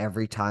out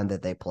every time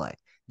that they play.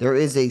 There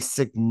is a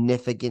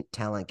significant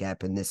talent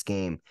gap in this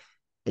game,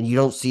 and you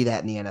don't see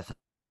that in the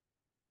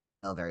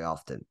NFL very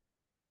often.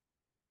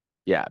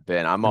 Yeah,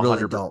 Ben, I'm You really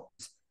 100%. don't.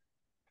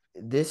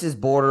 This is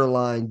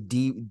borderline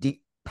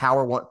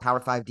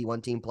Power 5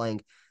 D1 team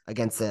playing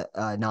against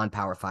a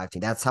non-Power 5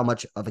 team. That's how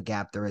much of a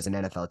gap there is in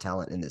NFL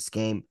talent in this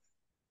game.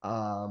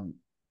 And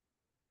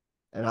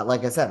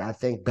like I said, I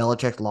think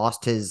Belichick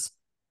lost his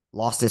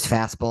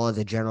fastball as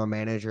a general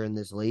manager in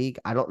this league.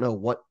 I don't know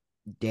what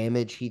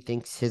damage he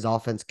thinks his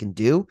offense can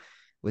do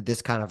with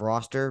this kind of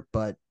roster,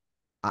 but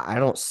I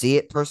don't see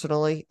it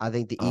personally. I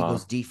think the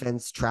Eagles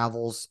defense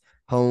travels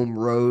home,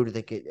 road. I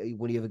think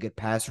when you have a good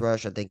pass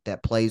rush, I think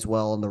that plays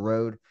well on the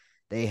road.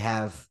 They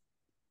have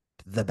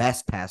the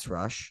best pass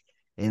rush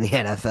in the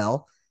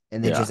NFL,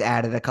 and they Yeah. just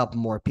added a couple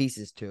more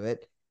pieces to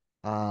it.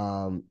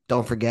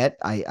 Don't forget,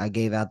 I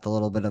gave out the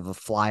little bit of a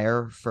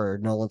flyer for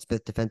Nolan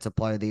Smith Defensive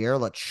Player of the Year.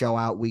 Let's show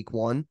out week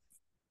one.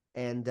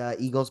 And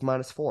Eagles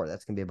 -4.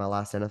 That's gonna be my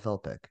last NFL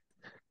pick.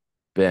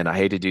 Ben, I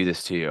hate to do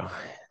this to you.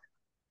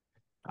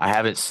 I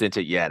haven't sent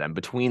it yet. I'm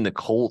between the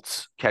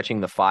Colts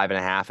catching the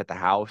 5.5 at the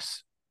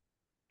house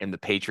and the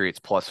Patriots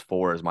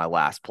 +4 as my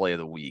last play of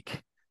the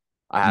week.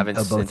 I You haven't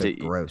know both sent are it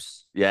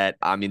gross. yet.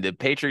 I mean, the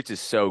Patriots is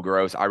so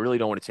gross. I really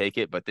don't want to take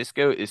it, but this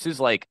is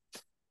like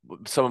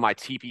some of my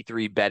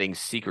TP3 betting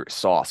secret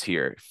sauce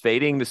here.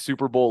 Fading the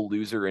Super Bowl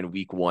loser in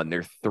week one.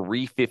 They're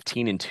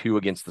 3-15-2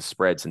 against the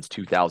spread since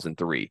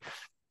 2003.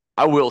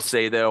 I will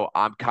say though,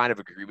 I'm kind of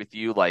agree with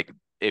you. Like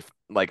if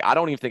I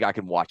don't even think I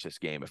can watch this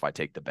game if I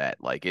take the bet.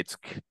 Like it's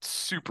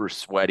super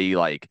sweaty,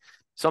 like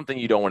something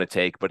you don't want to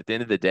take. But at the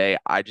end of the day,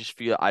 I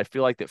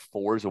feel like that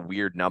 4 is a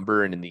weird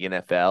number, and in the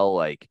NFL,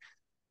 like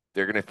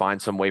they're going to find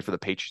some way for the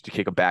Patriots to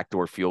kick a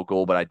backdoor field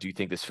goal. But I do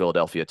think this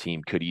Philadelphia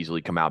team could easily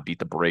come out, beat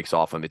the brakes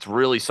off them. It's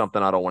really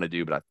something I don't want to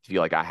do, but I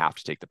feel like I have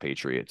to take the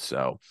Patriots.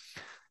 So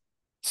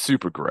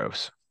super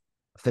gross.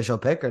 Official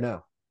pick or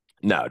no?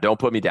 No, don't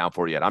put me down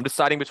for it yet. I'm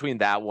deciding between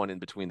that one and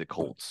between the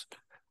Colts.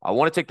 I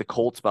want to take the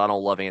Colts, but I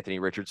don't love Anthony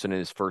Richardson in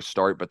his first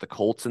start. But the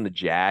Colts and the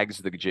Jags,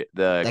 the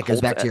That goes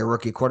Colts, back to your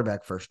rookie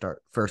quarterback first step.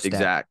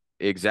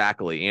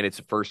 exactly, and it's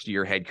a first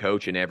year head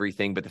coach and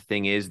everything. But the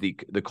thing is, the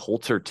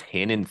Colts are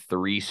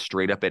 10-3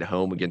 straight up at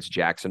home against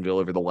Jacksonville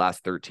over the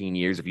last 13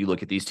 years. If you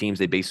look at these teams,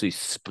 they basically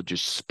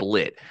just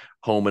split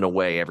home and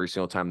away every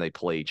single time they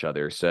play each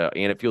other. So,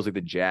 and it feels like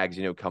the Jags,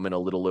 come in a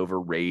little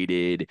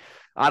overrated.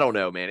 I don't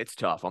know, man. It's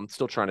tough. I'm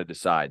still trying to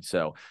decide.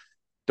 So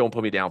don't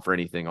put me down for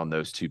anything on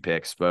those two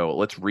picks. But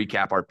let's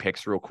recap our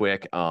picks real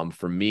quick.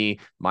 For me,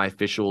 my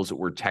officials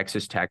were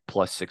Texas Tech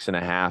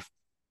 +6.5,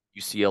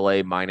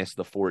 UCLA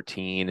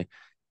 -14,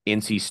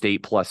 NC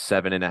State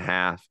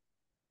 +7.5.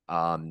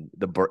 And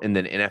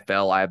then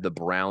NFL, I have the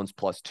Browns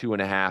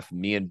 +2.5.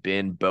 Me and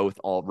Ben both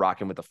all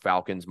rocking with the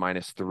Falcons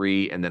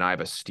 -3, and then I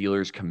have a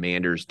Steelers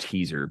Commanders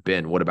teaser.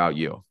 Ben, what about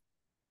you?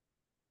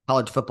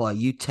 College football,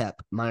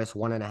 UTEP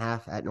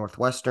 -1.5 at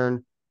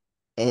Northwestern.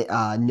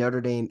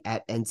 Notre Dame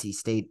at NC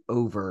State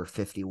over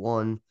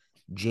 51.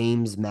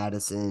 James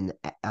Madison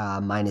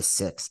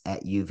 -6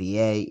 at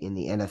UVA. In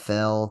the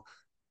NFL,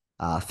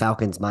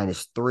 Falcons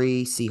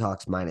 -3,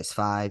 Seahawks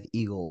 -5,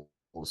 Eagles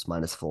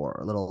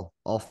 -4. A little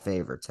all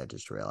favorites, I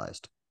just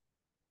realized.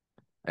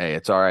 Hey,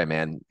 it's all right,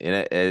 man.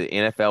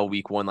 NFL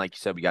week one, like you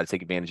said, we got to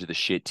take advantage of the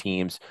shit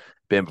teams.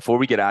 Ben, before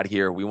we get out of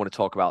here, we want to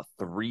talk about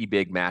three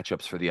big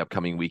matchups for the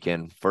upcoming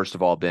weekend. First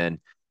of all, Ben,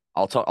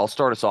 I'll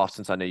start us off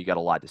since I know you got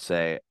a lot to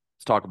say.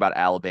 Let's talk about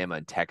Alabama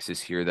and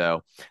Texas here,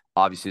 though.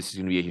 Obviously, this is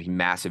going to be a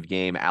massive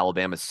game.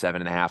 Alabama's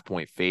 7.5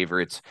 point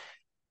favorites.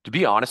 To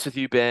be honest with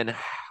you, Ben,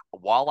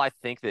 while I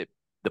think that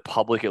the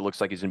public, it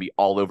looks like, is going to be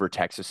all over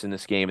Texas in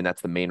this game, and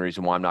that's the main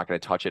reason why I'm not going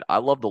to touch it. I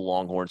love the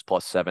Longhorns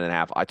plus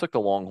 7.5. I took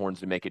the Longhorns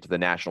to make it to the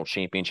national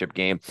championship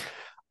game.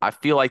 I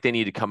feel like they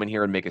need to come in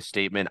here and make a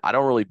statement. I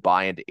don't really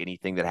buy into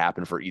anything that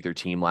happened for either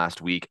team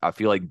last week. I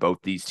feel like both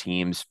these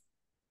teams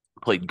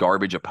played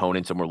garbage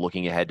opponents and we're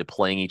looking ahead to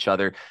playing each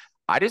other.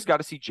 I just got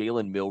to see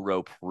Jalen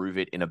Milroe prove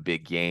it in a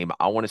big game.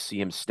 I want to see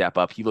him step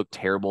up. He looked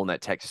terrible in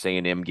that Texas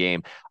A&M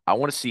game. I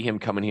want to see him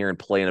come in here and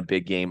play in a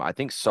big game. I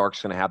think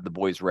Sark's going to have the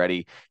boys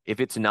ready. If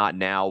it's not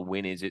now,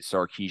 when is it,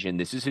 Sarkisian?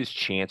 This is his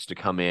chance to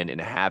come in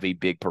and have a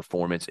big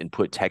performance and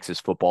put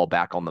Texas football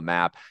back on the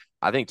map.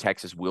 I think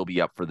Texas will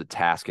be up for the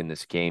task in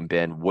this game.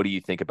 Ben, what do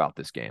you think about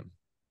this game?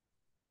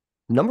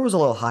 Number was a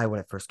little high when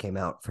it first came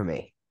out for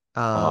me.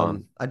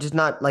 Um, I just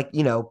not like,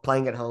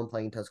 playing at home,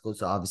 playing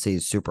Tuscaloosa obviously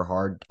is super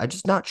hard. I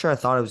just not sure I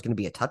thought it was going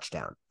to be a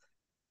touchdown.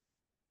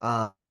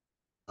 Um,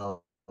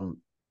 so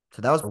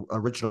that was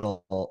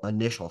original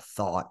initial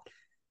thought.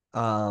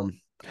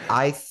 Um,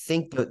 I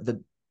think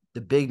the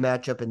big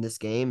matchup in this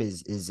game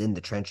is in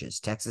the trenches.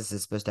 Texas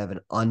is supposed to have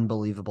an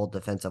unbelievable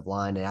defensive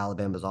line, and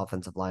Alabama's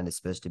offensive line is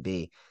supposed to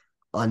be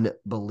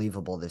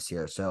unbelievable this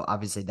year. So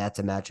obviously that's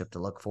a matchup to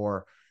look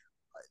for.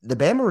 The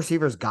Bama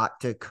receivers got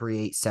to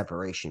create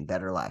separation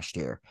better last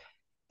year.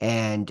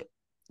 And,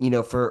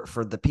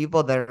 for the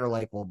people that are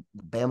like, well,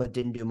 Bama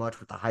didn't do much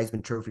with the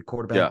Heisman Trophy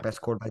quarterback, yeah, best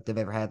quarterback they've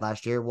ever had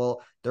last year.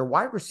 Well, their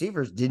wide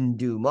receivers didn't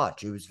do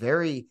much.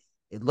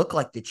 It looked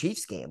like the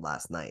Chiefs game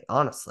last night,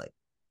 honestly.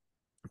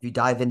 If you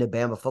dive into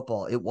Bama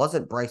football, it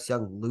wasn't Bryce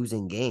Young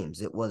losing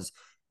games. It was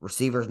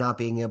receivers not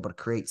being able to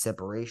create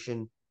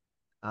separation.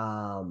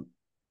 Um,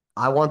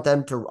 I want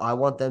them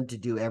to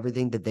do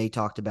everything that they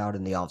talked about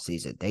in the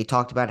offseason. They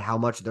talked about how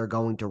much they're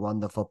going to run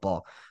the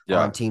football yeah.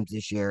 on teams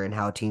this year and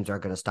how teams are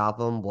going to stop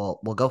them.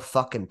 Well, go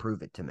fucking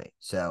prove it to me.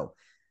 So,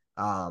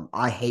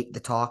 I hate the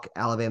talk.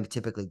 Alabama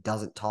typically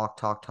doesn't talk.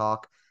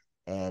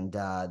 And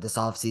this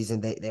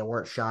offseason, they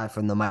weren't shy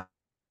from the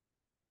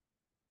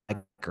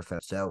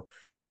microphone. So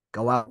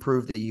go out and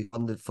prove that you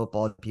run the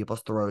football at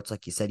people's throats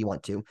like you said you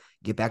want to.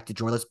 Get back to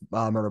joyless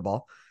murder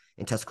ball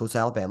in Tuscaloosa,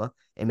 Alabama,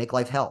 and make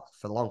life hell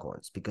for the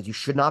Longhorns because you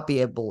should not be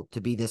able to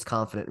be this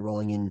confident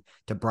rolling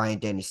into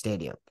Bryant-Denny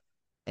Stadium.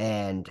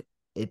 And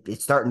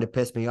it's starting to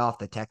piss me off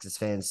that Texas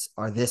fans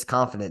are this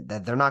confident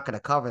that they're not going to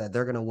cover, that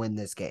they're going to win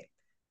this game,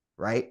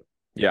 right?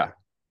 Yeah.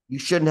 You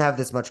shouldn't have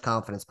this much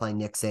confidence playing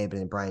Nick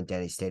Saban in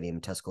Bryant-Denny Stadium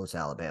in Tuscaloosa,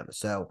 Alabama.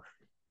 So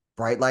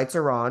bright lights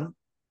are on.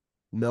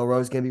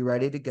 Milroe's going to be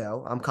ready to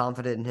go. I'm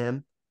confident in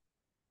him.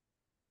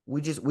 We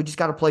just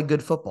got to play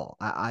good football.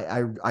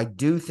 I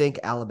do think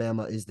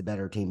Alabama is the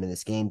better team in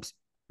this game,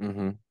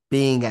 Mm-hmm.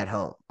 being at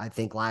home. I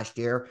think last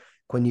year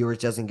Quinn Ewers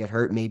doesn't get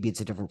hurt, maybe it's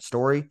a different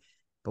story.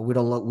 But we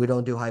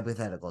don't do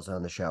hypotheticals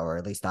on the show, or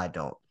at least I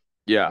don't.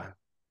 Yeah.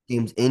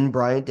 Teams in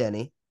Bryant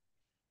Denny,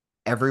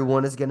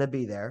 everyone is going to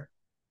be there,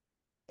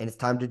 and it's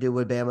time to do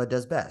what Bama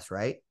does best,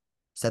 right?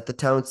 Set the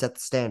tone, set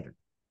the standard.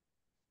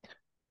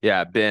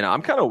 Yeah, Ben,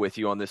 I'm kind of with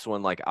you on this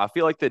one. Like, I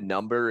feel like the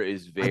number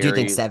is I do think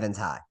very, seven's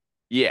high.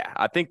 yeah,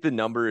 I think the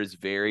number is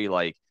very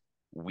like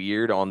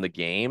weird on the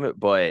game,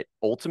 but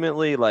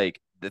ultimately, like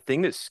the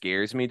thing that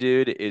scares me,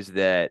 dude, is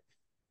that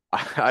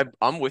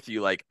I'm with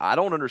you. Like, I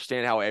don't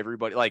understand how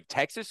everybody, like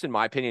Texas, in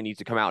my opinion, needs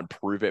to come out and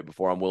prove it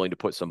before I'm willing to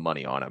put some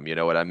money on them. You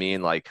know what I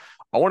mean? Like,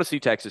 I want to see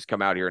Texas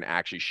come out here and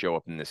actually show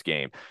up in this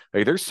game.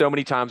 Like, there's so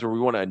many times where we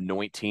want to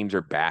anoint teams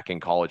are back in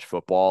college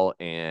football,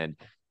 and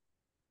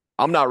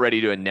I'm not ready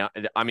to announce.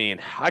 I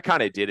mean, I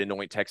kind of did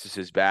anoint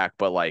Texas's back,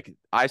 but like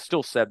I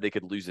still said they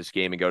could lose this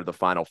game and go to the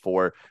Final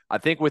Four. I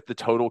think with the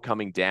total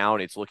coming down,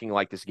 it's looking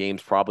like this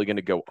game's probably going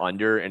to go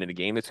under. And in a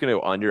game that's going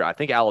to go under, I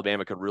think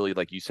Alabama could really,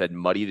 like you said,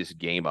 muddy this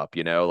game up.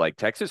 You know, like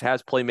Texas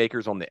has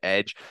playmakers on the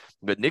edge,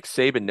 but Nick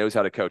Saban knows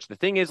how to coach. The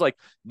thing is, like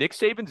Nick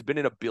Saban's been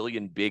in a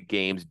billion big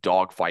games,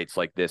 dog fights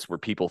like this, where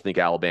people think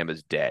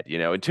Alabama's dead. You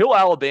know, until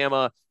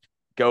Alabama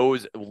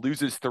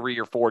loses 3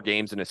 or 4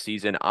 games in a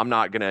season, I'm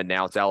not going to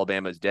announce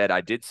Alabama's dead.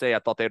 I did say I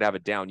thought they'd have a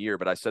down year,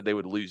 but I said they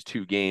would lose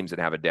 2 games and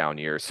have a down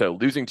year. So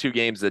losing 2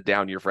 games is a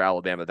down year for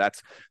Alabama.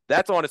 That's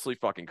honestly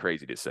fucking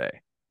crazy to say.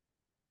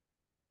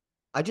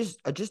 I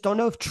just don't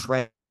know if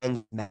trends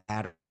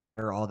matter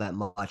all that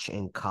much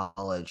in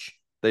college.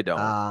 They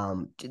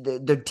don't.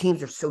 The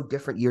teams are so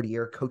different year to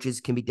year.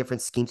 Coaches can be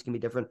different, schemes can be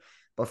different.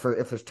 But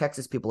if there's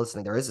Texas people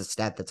listening, there is a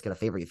stat that's going to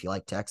favor you if you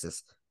like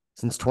Texas.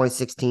 Since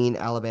 2016,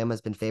 Alabama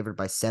has been favored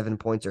by 7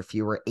 points or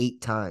fewer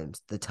 8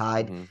 times. The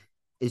Tide Mm-hmm.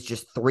 is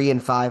just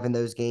 3-5 in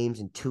those games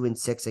and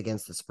 2-6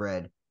 against the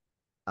spread.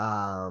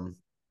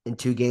 In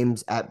 2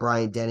 games at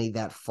Bryant-Denny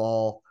that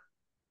fall,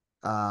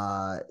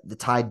 the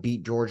Tide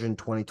beat Georgia in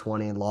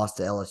 2020 and lost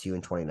to LSU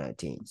in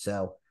 2019.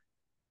 So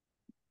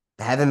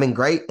they haven't been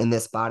great in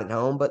this spot at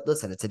home, but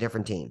listen, it's a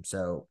different team.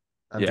 So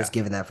I'm Yeah. just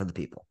giving that for the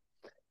people.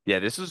 Yeah,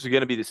 this is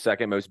going to be the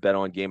second most bet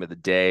on game of the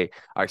day.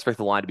 I expect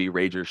the line to be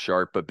Rager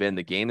sharp, but Ben,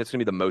 the game that's going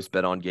to be the most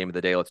bet on game of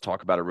the day, let's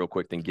talk about it real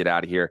quick, then get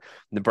out of here.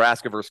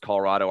 Nebraska versus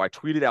Colorado. I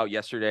tweeted out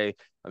yesterday.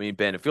 I mean,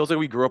 Ben, it feels like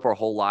we grew up our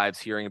whole lives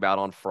hearing about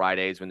on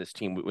Fridays when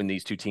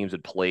these two teams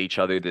would play each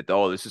other that,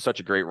 oh, this is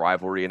such a great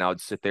rivalry. And I would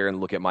sit there and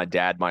look at my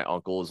dad, my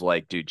uncle is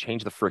like, dude,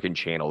 change the freaking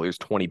channel. There's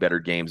 20 better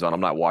games on. I'm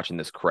not watching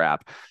this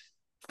crap.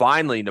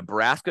 Finally,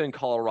 Nebraska and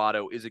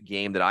Colorado is a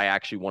game that I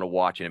actually want to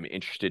watch and I'm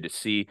interested to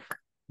see.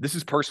 This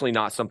is personally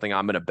not something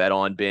I'm going to bet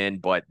on, Ben,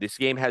 but this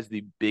game has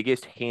the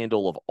biggest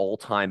handle of all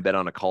time bet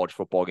on a college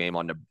football game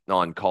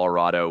on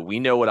Colorado. We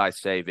know what I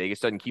say.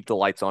 Vegas doesn't keep the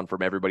lights on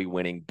from everybody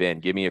winning.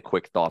 Ben, give me a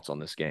quick thoughts on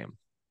this game.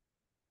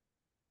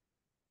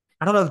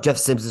 I don't know if Jeff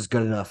Sims is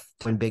good enough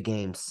to win big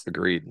games.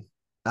 Agreed.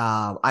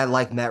 I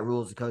like Matt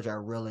Rule as a coach. I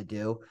really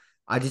do.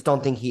 I just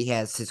don't think he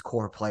has his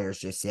core players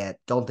just yet.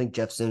 Don't think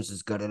Jeff Sims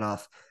is good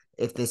enough.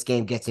 If this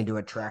game gets into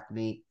a track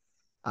meet,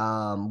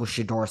 with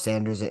Shador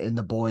Sanders and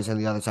the boys on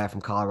the other side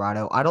from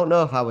Colorado, I don't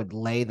know if I would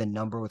lay the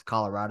number with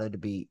Colorado to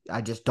be.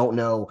 I just don't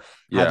know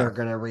how Yeah. they're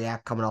going to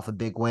react coming off a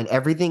big win.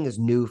 Everything is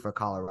new for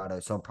Colorado,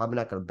 so I'm probably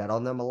not going to bet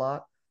on them a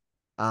lot.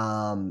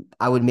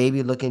 I would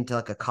maybe look into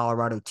like a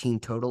Colorado team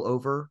total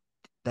over.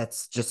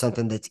 That's just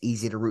something that's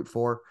easy to root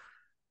for.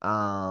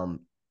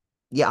 Um,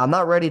 yeah, I'm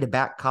not ready to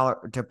back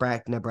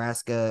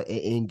Nebraska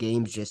in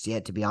games just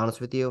yet. To be honest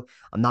with you,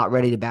 I'm not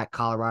ready to back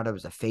Colorado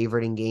as a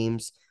favorite in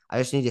games. I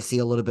just need to see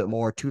a little bit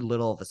more. Too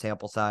little of a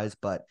sample size,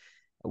 but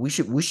we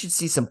should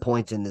see some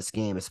points in this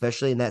game,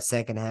 especially in that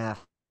second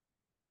half.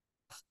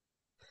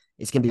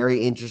 It's going to be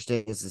very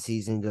interesting as the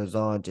season goes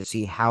on to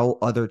see how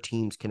other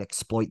teams can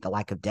exploit the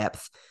lack of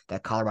depth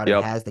that Colorado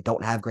Yep. has. They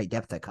don't have great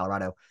depth at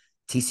Colorado.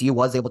 TCU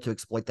was able to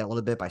exploit that a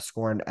little bit by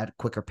scoring at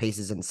quicker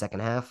paces in the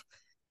second half.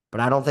 But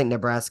I don't think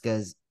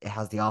Nebraska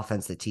has the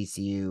offense that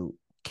TCU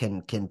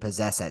can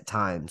possess at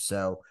times.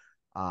 So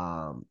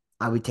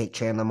I would take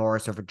Chandler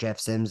Morris over Jeff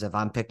Sims if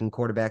I'm picking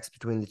quarterbacks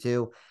between the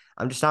two.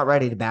 I'm just not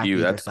ready to back Ew,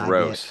 either that's side yet.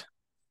 gross.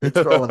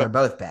 Well, they're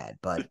both bad,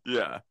 but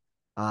Yeah.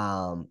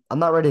 I'm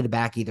not ready to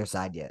back either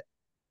side yet.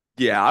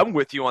 Yeah, I'm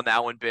with you on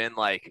that one, Ben.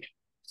 Like,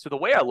 so the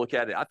way I look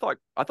at it, I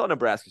thought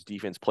Nebraska's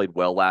defense played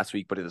well last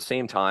week, but at the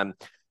same time,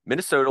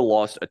 Minnesota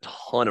lost a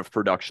ton of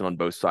production on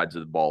both sides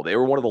of the ball. They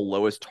were one of the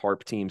lowest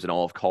TARP teams in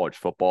all of college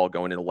football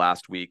going into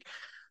last week.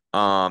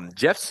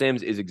 Jeff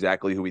Sims is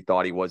exactly who we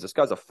thought he was. This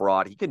guy's a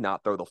fraud. He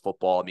cannot throw the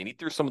football. I mean, he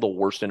threw some of the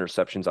worst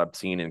interceptions I've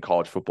seen in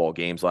college football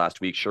games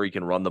last week. Sure, he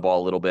can run the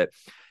ball a little bit.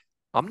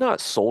 I'm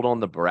not sold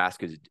on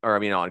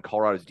on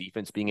Colorado's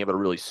defense being able to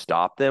really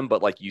stop them.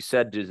 But like you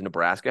said, does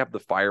Nebraska have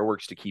the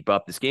fireworks to keep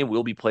up? This game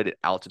will be played at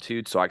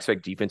altitude, so I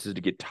expect defenses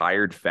to get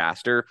tired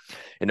faster.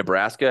 In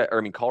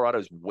Colorado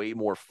is way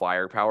more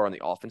firepower on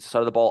the offensive side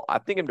of the ball. I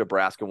think if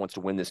Nebraska wants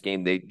to win this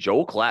game,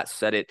 Joel Klatt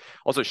said it.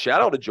 Also,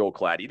 shout out to Joel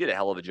Klatt. He did a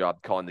hell of a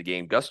job calling the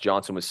game. Gus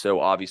Johnson was so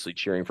obviously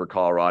cheering for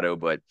Colorado,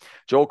 but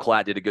Joel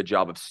Klatt did a good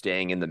job of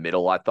staying in the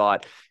middle, I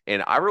thought.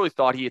 And I really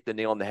thought he hit the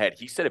nail on the head.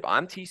 He said, if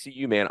I'm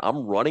TCU, man, I'm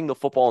running the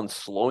football and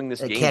slowing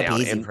this It game can't be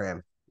down. easy And for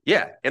him.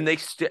 yeah, and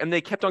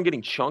they kept on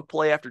getting chunk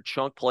play after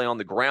chunk play on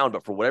the ground,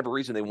 but for whatever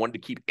reason, they wanted to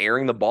keep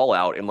airing the ball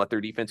out and let their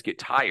defense get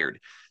tired.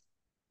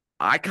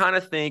 I kind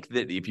of think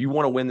that if you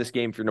want to win this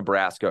game for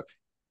Nebraska,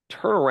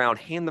 turn around,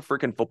 hand the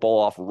freaking football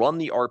off, run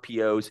the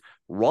RPOs,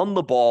 run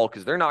the ball,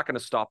 because they're not going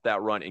to stop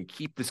that run and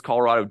keep this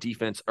Colorado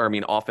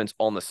offense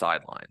on the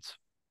sidelines.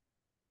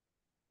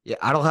 Yeah,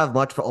 I don't have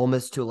much for Ole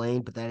Miss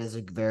Tulane, but that is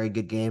a very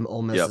good game.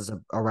 Ole Miss Yep. is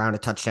around a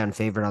touchdown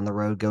favorite on the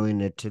road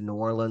going to New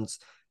Orleans.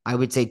 I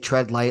would say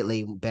tread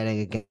lightly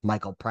betting against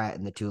Michael Pratt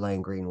in the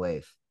Tulane Green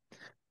Wave.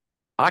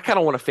 I kind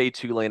of want to fade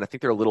Tulane. I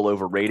think they're a little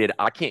overrated.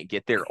 I can't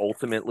get there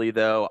ultimately,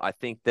 though. I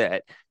think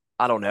that,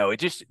 I don't know.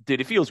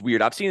 It feels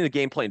weird. I've seen the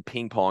game playing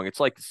ping pong. It's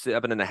like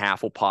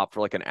 7.5 will pop for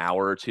like an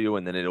hour or two,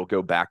 and then it'll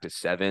go back to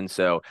 7.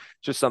 So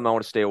just something I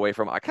want to stay away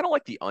from. I kind of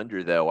like the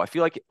under, though. I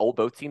feel like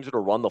both teams are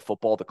going to run the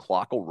football. The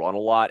clock will run a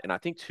lot, and I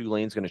think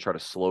Tulane's going to try to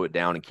slow it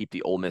down and keep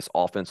the Ole Miss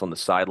offense on the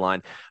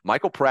sideline.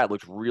 Michael Pratt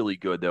looked really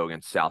good, though,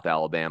 against South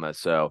Alabama.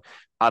 So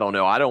I don't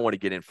know. I don't want to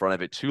get in front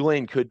of it.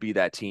 Tulane could be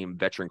that team,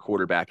 veteran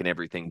quarterback and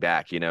everything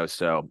back,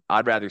 So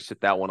I'd rather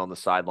sit that one on the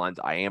sidelines.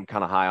 I am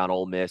kind of high on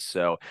Ole Miss,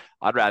 so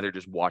I'd rather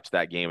just watch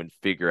that game and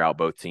figure out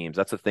both teams.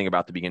 That's the thing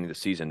about the beginning of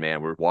the season,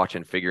 man. We're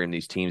watching, figuring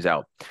these teams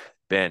out.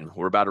 Ben,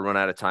 we're about to run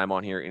out of time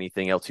on here.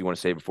 Anything else you want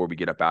to say before we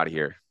get up out of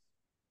here?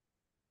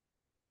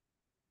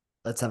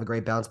 Let's have a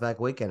great bounce back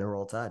weekend and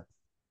roll tide.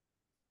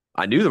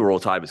 I knew the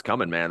Roll Tide was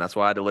coming, man. That's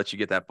why I had to let you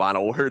get that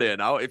final word in.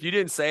 If you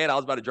didn't say it, I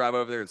was about to drive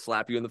over there and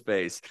slap you in the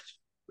face.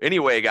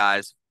 Anyway,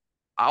 guys,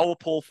 I will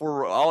pull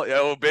for.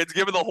 Ben's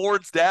giving the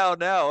horns down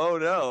now. Oh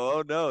no!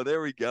 Oh no! There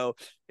we go.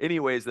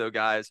 Anyways, though,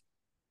 guys,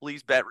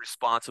 Please bet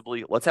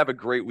responsibly. Let's have a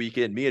great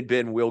weekend. Me and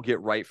Ben will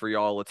get right for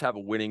y'all. Let's have a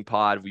winning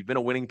pod. We've been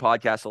a winning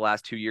podcast the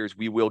last 2 years.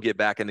 We will get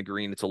back in the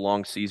green. It's a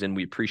long season.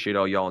 We appreciate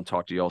all y'all and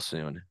talk to y'all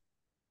soon.